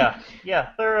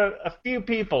are a few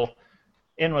people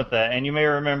in with that, and you may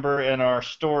remember in our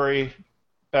story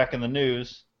back in the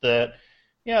news that,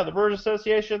 the Brewers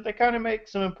Association, they kind of make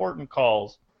some important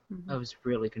calls. I was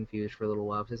really confused for a little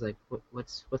while. I was like,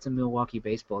 what's a Milwaukee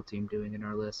baseball team doing in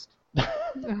our list?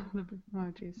 Oh,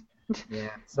 jeez. Yeah,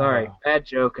 sorry, bad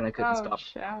joke, and I couldn't stop.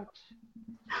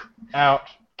 Out.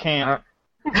 Can't.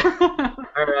 All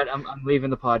right, I'm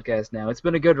leaving the podcast now. It's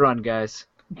been a good run, guys.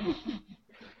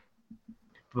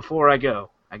 Before I go,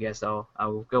 I guess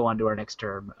I'll go on to our next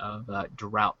term of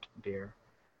drought beer.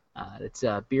 It's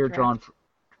beer drawn from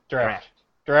draft.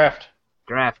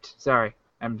 Sorry,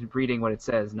 I'm reading what it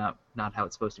says, not how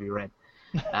it's supposed to be read.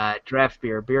 Draft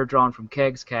beer drawn from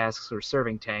kegs, casks, or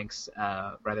serving tanks,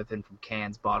 rather than from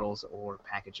cans, bottles, or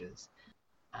packages.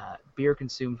 Beer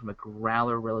consumed from a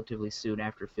growler relatively soon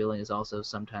after filling is also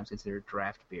sometimes considered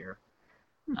draft beer.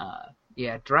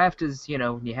 Draft is,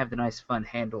 when you have the nice fun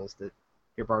handles that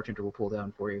your bartender will pull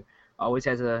down for you. Always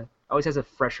has a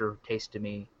fresher taste to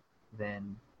me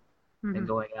than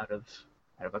going out of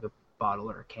like a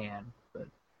bottle or a can. But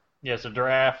yes, a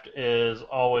draft is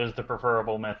always the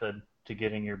preferable method to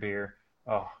getting your beer.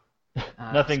 Oh,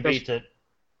 nothing beats it.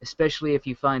 Especially if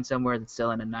you find somewhere that's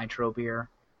selling a nitro beer,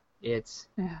 it's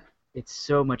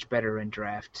so much better in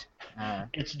draft.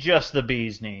 It's just the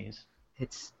bee's knees.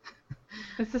 It's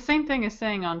the same thing as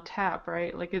saying on tap,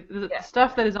 right? Like the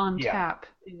stuff that is on tap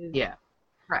is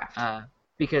draft.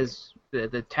 Because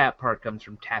the tap part comes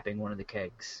from tapping one of the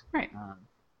kegs. Right.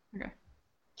 Okay.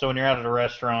 So when you're out at a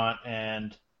restaurant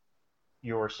and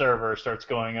your server starts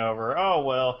going over, oh,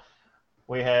 well,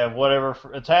 we have whatever,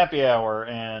 it's happy hour,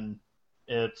 and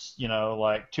it's,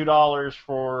 like $2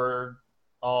 for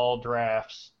all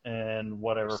drafts and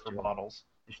whatever for bottles.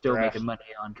 You're still making money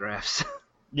on drafts.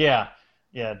 Yeah,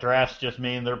 drafts just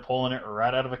mean they're pulling it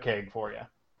right out of a keg for you.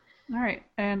 All right,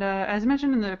 and as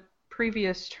mentioned in the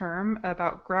previous term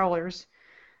about growlers,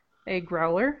 a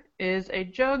growler is a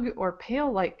jug or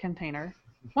pail-like container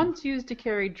once used to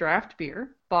carry draft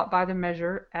beer bought by the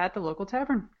measure at the local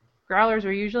tavern. Growlers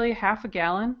are usually half a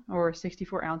gallon, or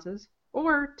 64 ounces,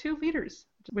 or 2 liters,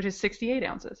 which is 68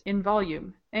 ounces, in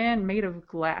volume, and made of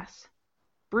glass.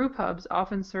 Brew pubs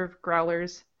often serve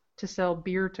growlers to sell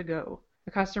beer to go.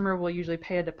 The customer will usually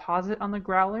pay a deposit on the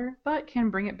growler, but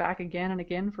can bring it back again and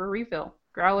again for a refill.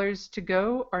 Growlers to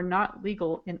go are not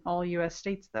legal in all U.S.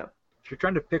 states, though. If you're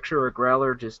trying to picture a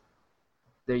growler,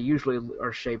 they usually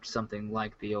are shaped something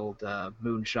like the old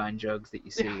moonshine jugs that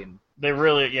you see. And they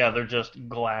really, they're just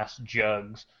glass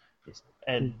jugs.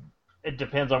 And it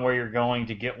depends on where you're going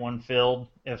to get one filled,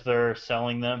 if they're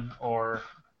selling them or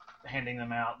handing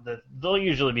them out. They'll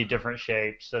usually be different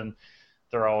shapes, and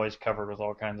they're always covered with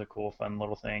all kinds of cool, fun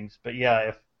little things. But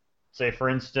if, say, for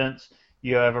instance,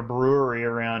 you have a brewery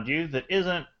around you that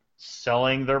isn't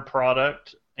selling their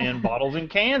product in bottles and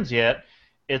cans yet,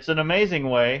 it's an amazing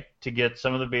way to get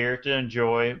some of the beer to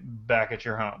enjoy back at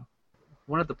your home.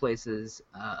 One of the places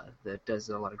that does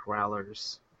a lot of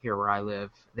growlers here where I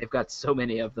live. They've got so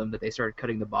many of them that they started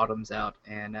cutting the bottoms out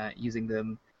and using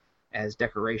them as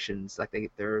decorations,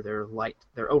 like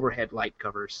they're overhead light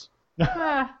covers.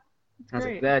 Ah, I was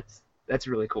great. like, that's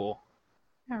really cool.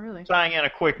 Yeah, really. Tying in a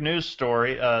quick news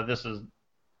story, this is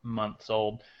months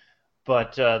old,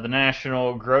 but the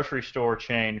national grocery store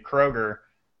chain Kroger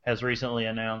has recently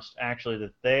announced actually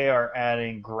that they are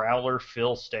adding growler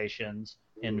fill stations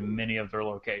in many of their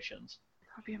locations.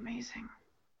 That'd be amazing.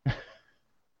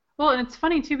 Well, and it's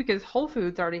funny too because Whole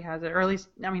Foods already has it, or at least,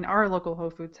 I mean, our local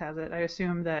Whole Foods has it. I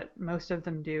assume that most of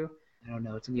them do. I don't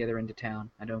know. It's on the other end of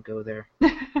town. I don't go there.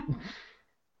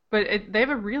 But they have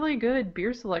a really good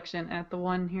beer selection at the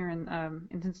one here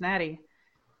in Cincinnati,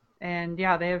 and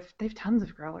yeah, they have tons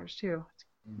of growlers too. It's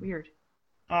weird.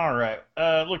 All right.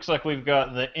 Looks like we've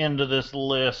got the end of this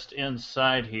list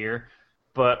inside here,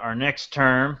 but our next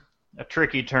term, a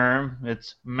tricky term,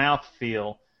 it's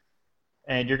mouthfeel.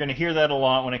 And you're going to hear that a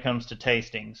lot when it comes to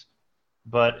tastings.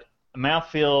 But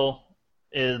mouthfeel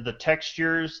is the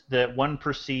textures that one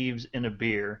perceives in a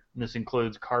beer. And this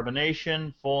includes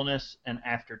carbonation, fullness, and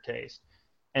aftertaste.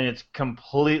 And it's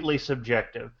completely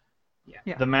subjective.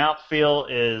 Yeah. The mouthfeel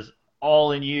is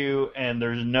all in you, and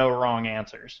there's no wrong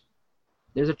answers.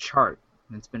 There's a chart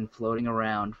that's been floating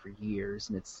around for years,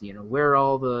 and it's, where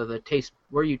all the taste,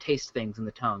 where you taste things in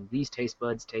the tongue. These taste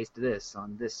buds taste this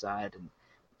on this side, and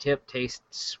tip tastes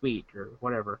sweet or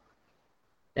whatever.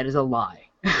 That is a lie.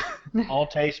 All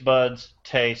taste buds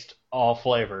taste all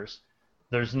flavors.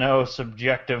 There's no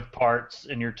subjective parts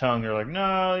in your tongue. You're like,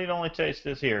 no, you'd only taste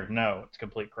this here. No, it's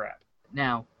complete crap.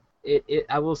 Now,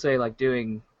 I will say, like,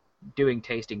 doing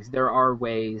tastings, there are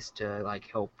ways to,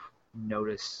 like, help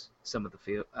notice some of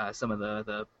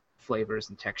the flavors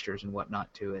and textures and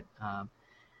whatnot to it.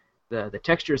 The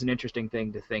texture is an interesting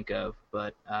thing to think of,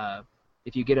 but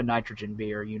if you get a nitrogen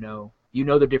beer, you know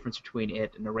the difference between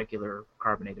it and a regular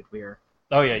carbonated beer.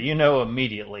 Oh yeah, you know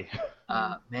immediately.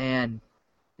 Man,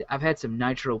 I've had some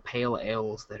nitro pale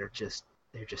ales that are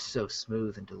they're just so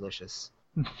smooth and delicious.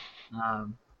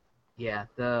 Yeah,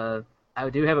 I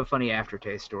do have a funny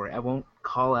aftertaste story. I won't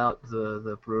call out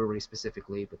the brewery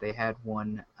specifically, but they had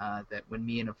one that when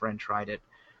me and a friend tried it,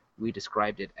 we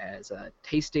described it as a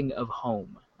tasting of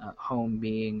home. Home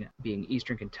being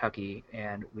Eastern Kentucky,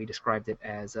 and we described it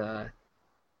as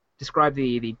described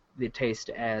the taste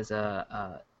as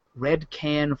red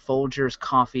can Folgers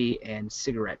coffee and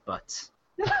cigarette butts.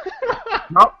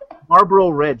 Marlboro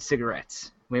Red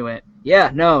cigarettes. We went, yeah,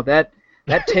 no, that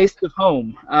taste of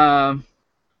home.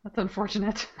 That's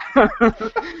unfortunate.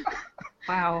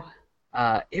 Wow.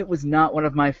 It was not one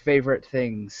of my favorite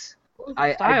things. What was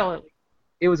the style?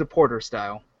 It was a porter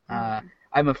style.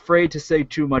 I'm afraid to say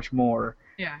too much more.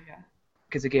 Yeah.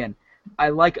 Because again, I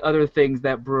like other things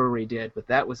that brewery did, but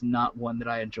that was not one that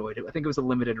I enjoyed. I think it was a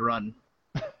limited run.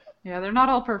 Yeah, they're not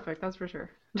all perfect, that's for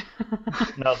sure.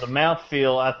 No, the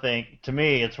mouthfeel, I think, to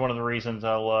me, it's one of the reasons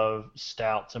I love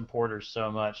stouts and porters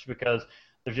so much, because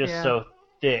they're just so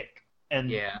thick,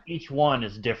 and each one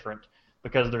is different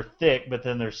because they're thick, but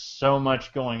then there's so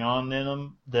much going on in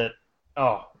them that,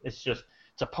 it's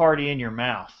a party in your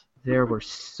mouth. There were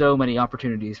so many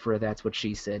opportunities for that's what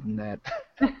she said in that.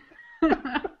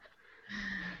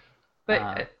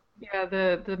 But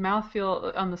the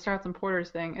mouthfeel on the stouts and porters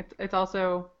thing, it's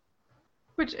also,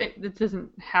 which it doesn't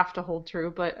have to hold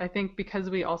true, but I think because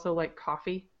we also like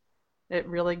coffee, it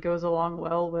really goes along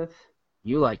well with.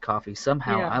 You like coffee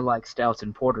somehow. Yeah. I like stouts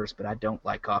and porters, but I don't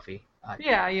like coffee.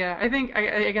 Yeah.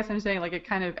 I guess I'm saying like it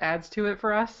kind of adds to it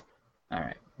for us. All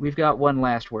right, we've got one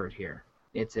last word here.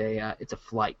 It's a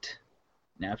flight.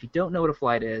 Now, if you don't know what a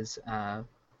flight is,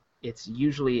 it's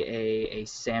usually a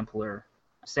sampler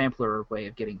way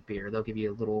of getting beer. They'll give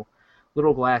you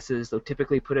little glasses. They'll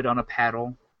typically put it on a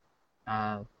paddle.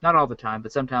 Not all the time,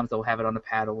 but sometimes they'll have it on a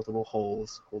paddle with little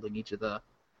holes holding each of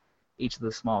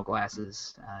the small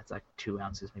glasses. It's like 2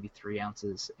 ounces, maybe 3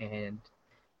 ounces, and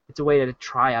it's a way to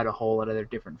try out a whole lot of their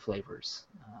different flavors.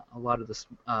 A lot of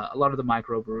the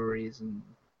microbreweries and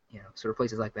sort of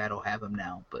places like that will have them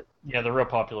now. But yeah, they're real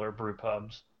popular at brew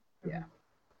pubs. Yeah,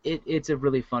 it's a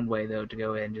really fun way though to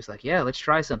go in and just like, yeah, let's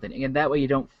try something, and that way you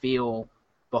don't feel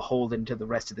beholden to the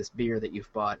rest of this beer that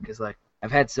you've bought. Because like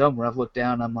I've had some where I've looked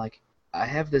down and I'm like, I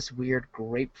have this weird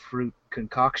grapefruit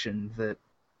concoction that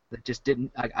just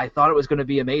didn't. I thought it was going to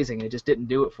be amazing, and it just didn't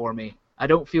do it for me. I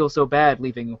don't feel so bad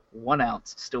leaving 1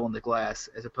 ounce still in the glass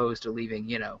as opposed to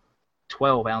leaving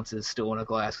 12 ounces still in a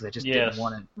glass because I just didn't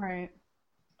want it. Right.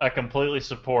 I completely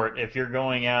support if you're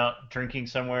going out drinking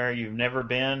somewhere you've never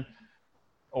been,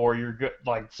 or you're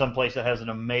like someplace that has an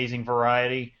amazing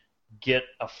variety, get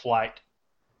a flight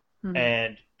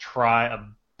and try a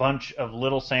bunch of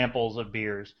little samples of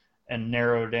beers and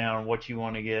narrow down what you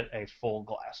want to get a full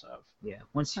glass of. Yeah.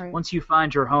 Once Right. once you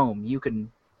find your home, you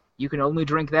can only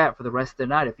drink that for the rest of the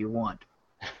night if you want.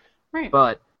 Right.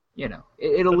 But it'll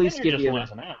But at least then you're give just you.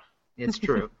 losing out. It's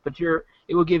true, but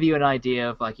it will give you an idea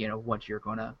of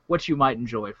what you might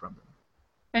enjoy from them.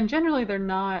 And generally, they're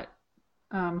not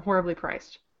horribly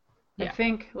priced. I Yeah.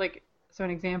 think, like, so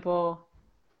an example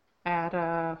at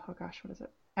oh gosh, what is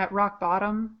it? At Rock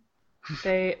Bottom,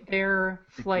 their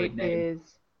a flight good name.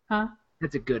 is, huh?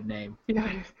 That's a good name.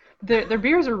 Yeah, their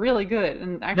beers are really good,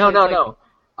 and actually, No, it's no, like,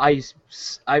 no.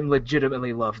 I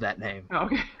legitimately love that name. oh,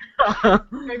 okay,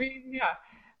 maybe, yeah.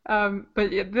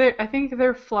 But yeah, I think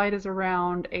their flight is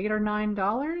around $8 or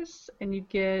 $9, and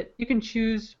you can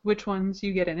choose which ones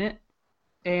you get in it,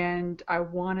 and I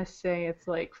want to say it's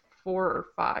like 4 or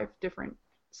 5 different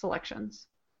selections.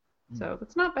 So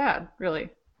that's not bad, really.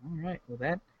 All right. Well,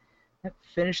 that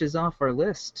finishes off our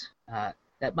list.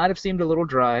 That might have seemed a little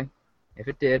dry. If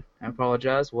it did, I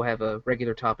apologize. We'll have a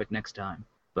regular topic next time.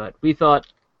 But we thought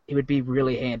it would be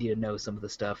really handy to know some of the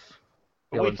stuff.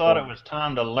 We going thought it forward. was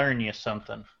time to learn you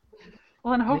something.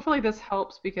 Well, and hopefully this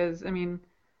helps because, I mean,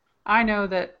 I know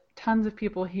that tons of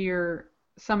people hear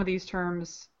some of these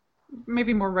terms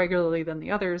maybe more regularly than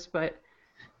the others, but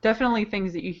definitely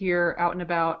things that you hear out and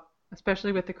about,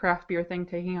 especially with the craft beer thing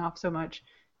taking off so much.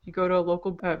 You go to a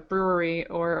local brewery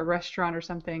or a restaurant or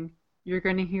something, you're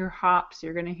going to hear hops,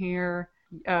 you're going to hear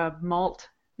malt,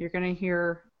 you're going to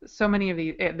hear so many of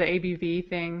the ABV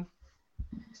thing.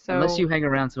 So, Unless you hang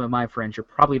around some of my friends, you're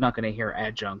probably not going to hear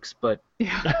adjuncts. But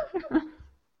yeah.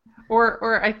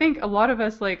 Or I think a lot of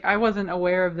us, like, I wasn't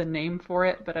aware of the name for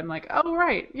it, but I'm like, oh,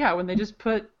 right, yeah, when they just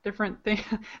put different things,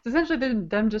 it's essentially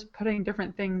them just putting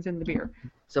different things in the beer.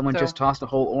 someone So- just tossed a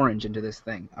whole orange into this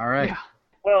thing. All right. Yeah.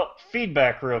 Well,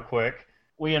 feedback real quick.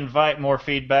 We invite more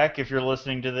feedback if you're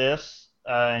listening to this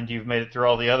and you've made it through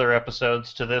all the other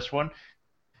episodes to this one.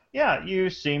 Yeah, you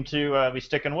seem to be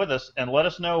sticking with us, and let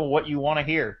us know what you want to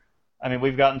hear. I mean,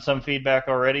 we've gotten some feedback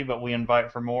already, but we invite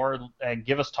for more. And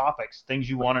give us topics, things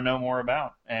you want to know more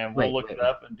about, and we'll look Wait. it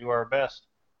up and do our best.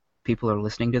 People are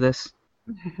listening to this.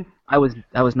 I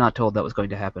was not told that was going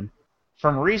to happen.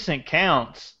 From recent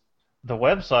counts, the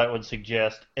website would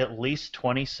suggest at least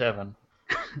 27.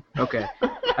 Okay.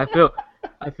 I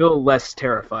feel less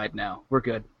terrified now. We're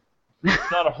good.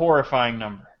 It's not a horrifying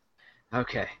number.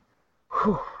 Okay.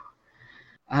 Whew.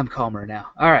 I'm calmer now.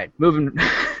 All right, moving.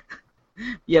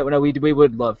 Yeah, no, we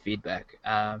would love feedback.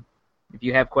 If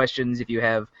you have questions, if you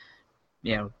have,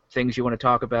 things you want to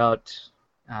talk about,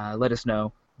 let us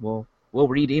know. We'll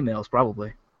read emails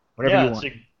probably. Whatever you want. So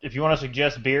if you want to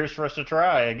suggest beers for us to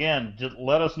try, again, just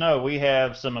let us know. We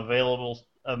have some available,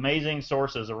 amazing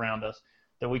sources around us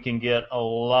that we can get a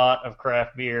lot of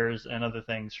craft beers and other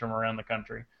things from around the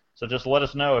country. So just let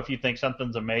us know if you think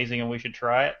something's amazing and we should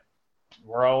try it.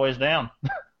 We're always down.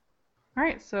 All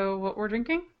right, so what we're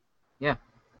drinking? Yeah.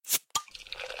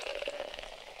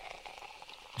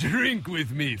 Drink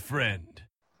with me, friend.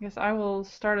 I guess I will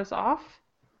start us off.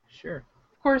 Sure.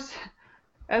 Of course,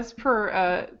 as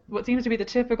per what seems to be the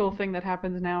typical thing that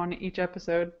happens now in each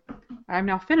episode, I'm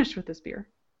now finished with this beer.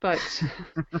 But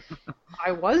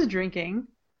I was drinking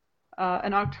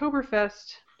an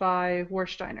Oktoberfest by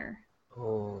Warsteiner,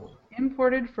 Oh.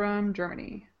 imported from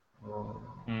Germany.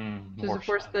 Which is, of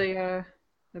course, the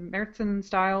Märzen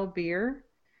style beer.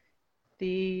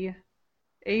 The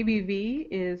ABV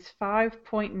is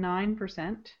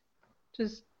 5.9%, which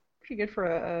is pretty good for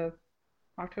a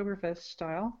Oktoberfest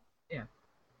style. Yeah.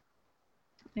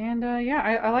 And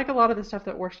I like a lot of the stuff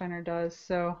that Warsteiner does,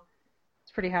 so I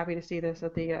was pretty happy to see this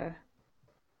at the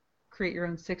create your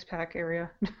own six-pack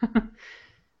area.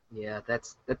 Yeah,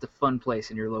 that's a fun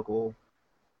place in your local.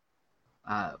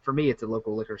 For me, it's a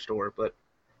local liquor store, but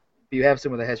if you have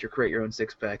somewhere that has your create your own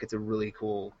six-pack, it's a really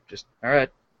cool. Just all right,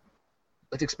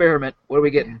 let's experiment. What are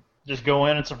we getting? Just go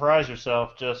in and surprise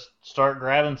yourself. Just start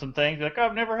grabbing some things. Like, oh,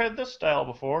 I've never had this style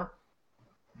before.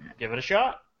 Give it a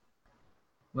shot.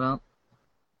 Well,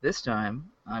 this time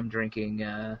I'm drinking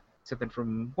something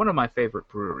from one of my favorite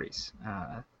breweries.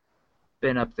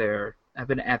 Been up there. I've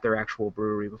been at their actual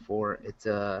brewery before. It's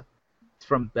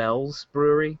from Bell's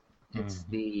Brewery. It's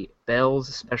the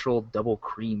Bell's Special Double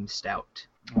Cream Stout.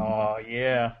 Oh,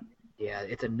 yeah. Yeah,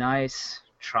 it's a nice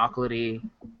chocolatey,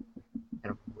 kind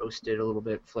of roasted a little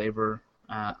bit flavor.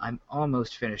 I'm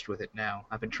almost finished with it now.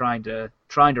 I've been trying to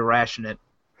ration it,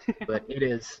 but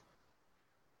it's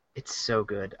so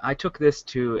good. I took this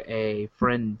to a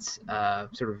friend's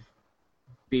sort of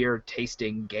beer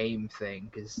tasting game thing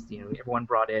because everyone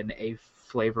brought in a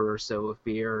flavor or so of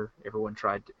beer. Everyone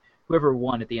tried. whoever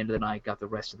won at the end of the night got the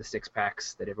rest of the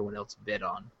 6-packs that everyone else bid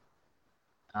on.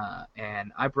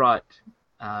 And I brought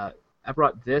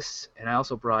this, and I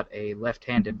also brought a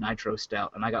left-handed nitro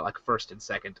stout, and I got like first and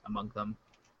second among them.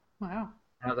 Wow.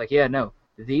 And I was like, yeah, no,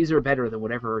 these are better than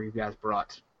whatever you guys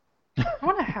brought. I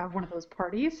want to have one of those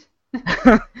parties.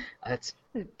 That's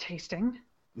Tasting.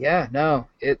 Yeah, no,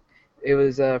 it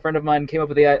was a friend of mine came up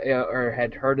with the or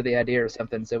had heard of the idea or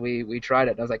something, so we tried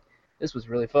it. And I was like, this was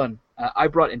really fun. I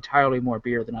brought entirely more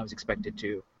beer than I was expected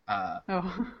to.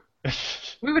 Oh.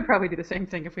 We would probably do the same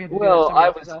thing if we had to Well, do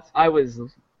that. Somebody I was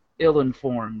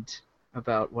ill-informed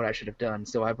about what I should have done,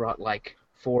 so I brought like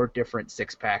 4 different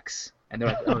 6-packs, and they're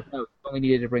like, oh no, only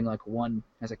needed to bring like one.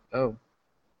 I was like, oh.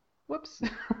 Whoops.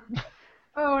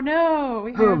 Oh no,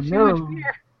 we have Oh, too no. much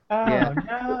beer. Oh, Yeah.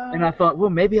 no. And I thought, well,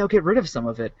 maybe I'll get rid of some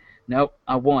of it. Nope,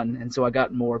 I won, and so I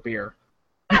got more beer.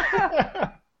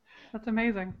 That's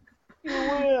amazing. You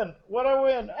win. What I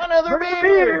win? Another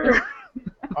beer.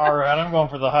 All right, I'm going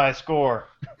for the high score.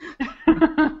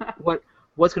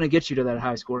 What's going to get you to that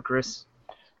high score, Chris?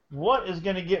 What is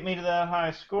going to get me to that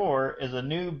high score is a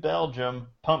New Belgium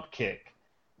pump kick.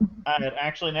 I had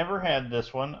actually never had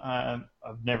this one.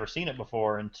 I've never seen it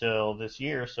before until this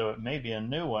year, so it may be a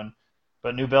new one.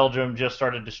 But New Belgium just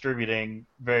started distributing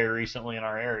very recently in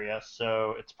our area,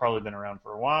 so it's probably been around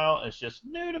for a while. It's just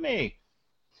new to me.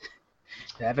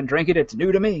 I haven't drank it. It's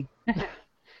new to me.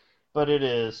 But it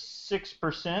is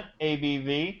 6%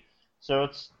 ABV, so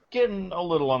it's getting a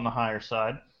little on the higher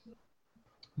side.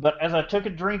 But as I took a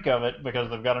drink of it, because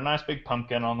they've got a nice big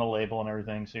pumpkin on the label and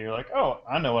everything, so you're like, oh,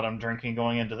 I know what I'm drinking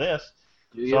going into this.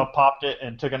 Do So you? I popped it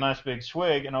and took a nice big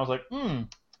swig, and I was like,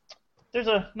 there's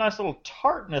a nice little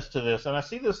tartness to this. And I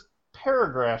see this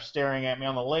paragraph staring at me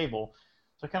on the label.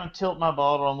 So I kind of tilt my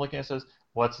bottle, I'm looking, it says,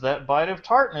 what's that bite of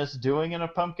tartness doing in a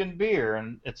pumpkin beer?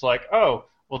 And it's like, oh,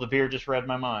 well, the beer just read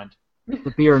my mind.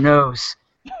 The beer knows.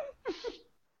 The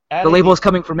Adding label is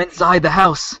coming from inside the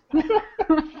house.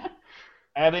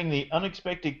 adding the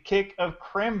unexpected kick of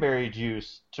cranberry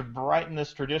juice to brighten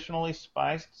this traditionally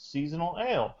spiced seasonal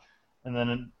ale. And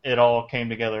then it all came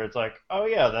together. It's like, oh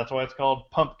yeah, that's why it's called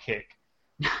Pump Kick.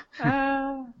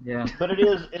 Yeah. But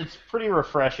it's pretty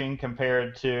refreshing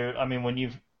compared to, I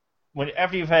mean,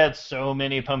 after you've had so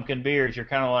many pumpkin beers, you're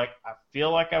kind of like, I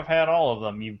feel like I've had all of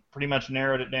them. You've pretty much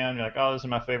narrowed it down. You're like, oh, this is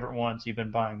my favorite one, so you've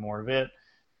been buying more of it.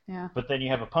 Yeah. But then you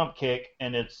have a Pump Kick,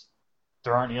 and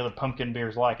there aren't any other pumpkin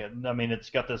beers like it. I mean, it's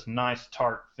got this nice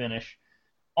tart finish.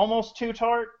 Almost too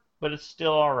tart, but it's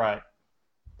still all right.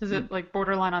 Does it like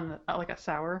borderline on like a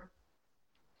sour?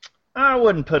 I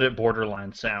wouldn't put it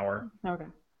borderline sour. Okay.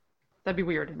 That'd be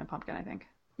weird in a pumpkin, I think.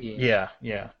 Yeah.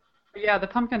 But yeah, the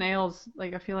pumpkin ales,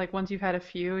 like I feel like once you've had a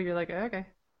few, you're like, okay,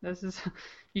 this is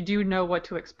you do know what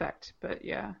to expect. But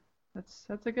yeah, that's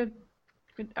a good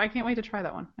I can't wait to try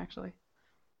that one, actually.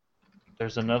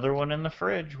 There's another one in the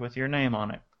fridge with your name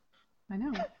on it. I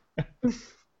know. There's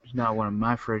not one in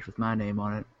my fridge with my name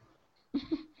on it.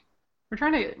 We're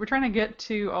trying to get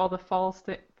to all the fall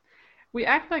We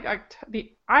act like I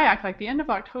act like the end of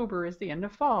October is the end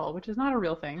of fall, which is not a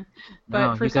real thing.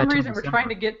 But No, for you got some till reason, we're trying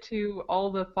to December. get to all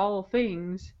the fall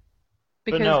things.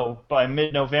 But Because no, by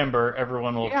mid-November,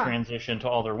 everyone will Yeah. transition to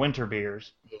all their winter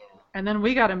beers. and then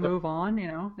we got to move on,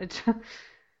 It's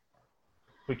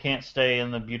We can't stay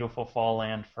in the beautiful fall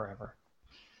land forever.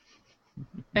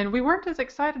 and we weren't as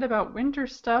excited about winter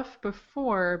stuff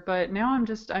before, but now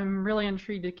I'm really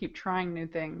intrigued to keep trying new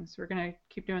things. We're gonna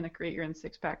keep doing the Create Your Own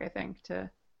 6-pack, I think, to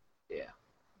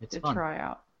It's fun. try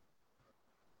out.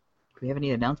 Do we have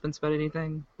any announcements about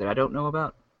anything that I don't know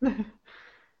about? I don't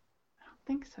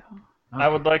think so. I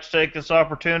would like to take this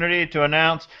opportunity to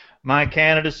announce my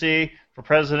candidacy for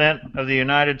President of the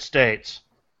United States.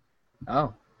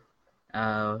 Oh.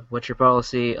 What's your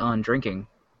policy on drinking?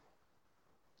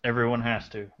 Everyone has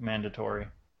to. Mandatory.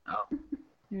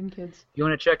 Even kids. If you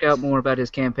want to check out more about his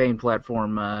campaign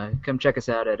platform, come check us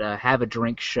out at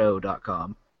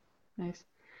haveadrinkshow.com. Nice.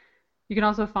 You can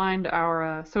also find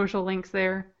our social links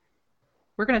there.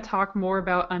 We're going to talk more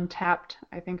about Untapped,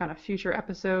 I think, on a future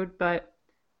episode, but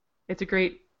it's a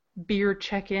great beer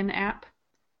check-in app,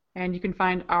 and you can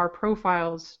find our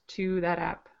profiles to that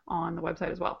app on the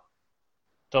website as well.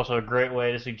 It's also a great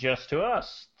way to suggest to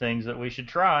us things that we should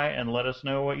try and let us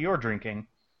know what you're drinking.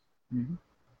 Mm-hmm.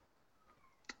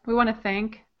 We want to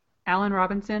thank Alan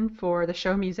Robinson for the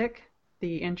show music,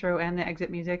 the intro and the exit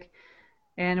music,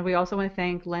 and we also want to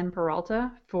thank Len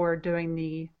Peralta for doing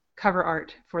the cover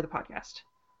art for the podcast.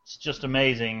 It's just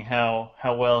amazing how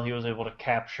well he was able to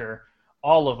capture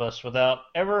all of us without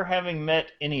ever having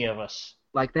met any of us.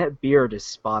 Like, that beard is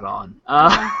spot on.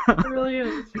 It really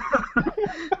is.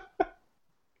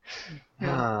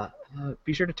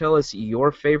 Be sure to tell us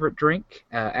your favorite drink,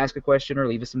 ask a question, or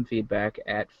leave us some feedback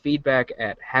at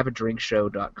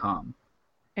feedback@haveadrinkshow.com.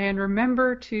 And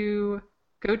remember to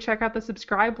go check out the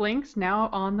subscribe links now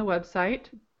on the website.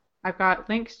 I've got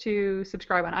links to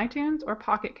subscribe on iTunes or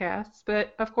Pocket Casts,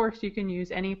 but of course you can use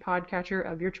any podcatcher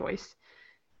of your choice.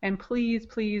 And please,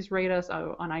 please rate us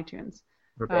on iTunes.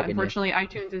 Unfortunately,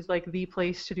 iTunes is like the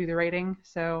place to do the rating,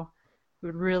 so we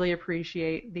would really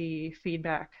appreciate the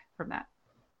feedback from that.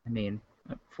 I mean,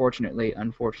 fortunately,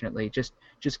 unfortunately, just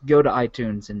go to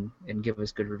iTunes and give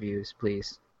us good reviews,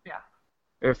 please. Yeah.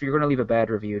 Or if you're going to leave a bad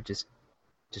review, just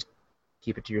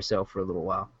keep it to yourself for a little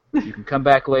while. You can come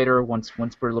back later once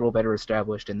we're a little better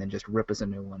established, and then just rip us a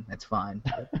new one. That's fine.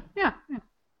 Yeah.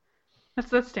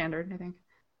 That's standard, I think.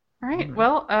 All right.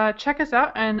 Well, check us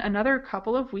out in another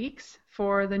couple of weeks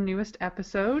for the newest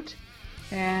episode.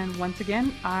 And once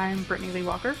again, I'm Brittany Lee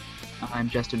Walker. I'm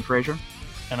Justin Frazier.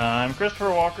 And I'm Christopher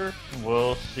Walker.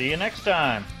 We'll see you next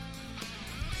time.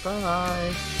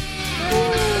 Bye.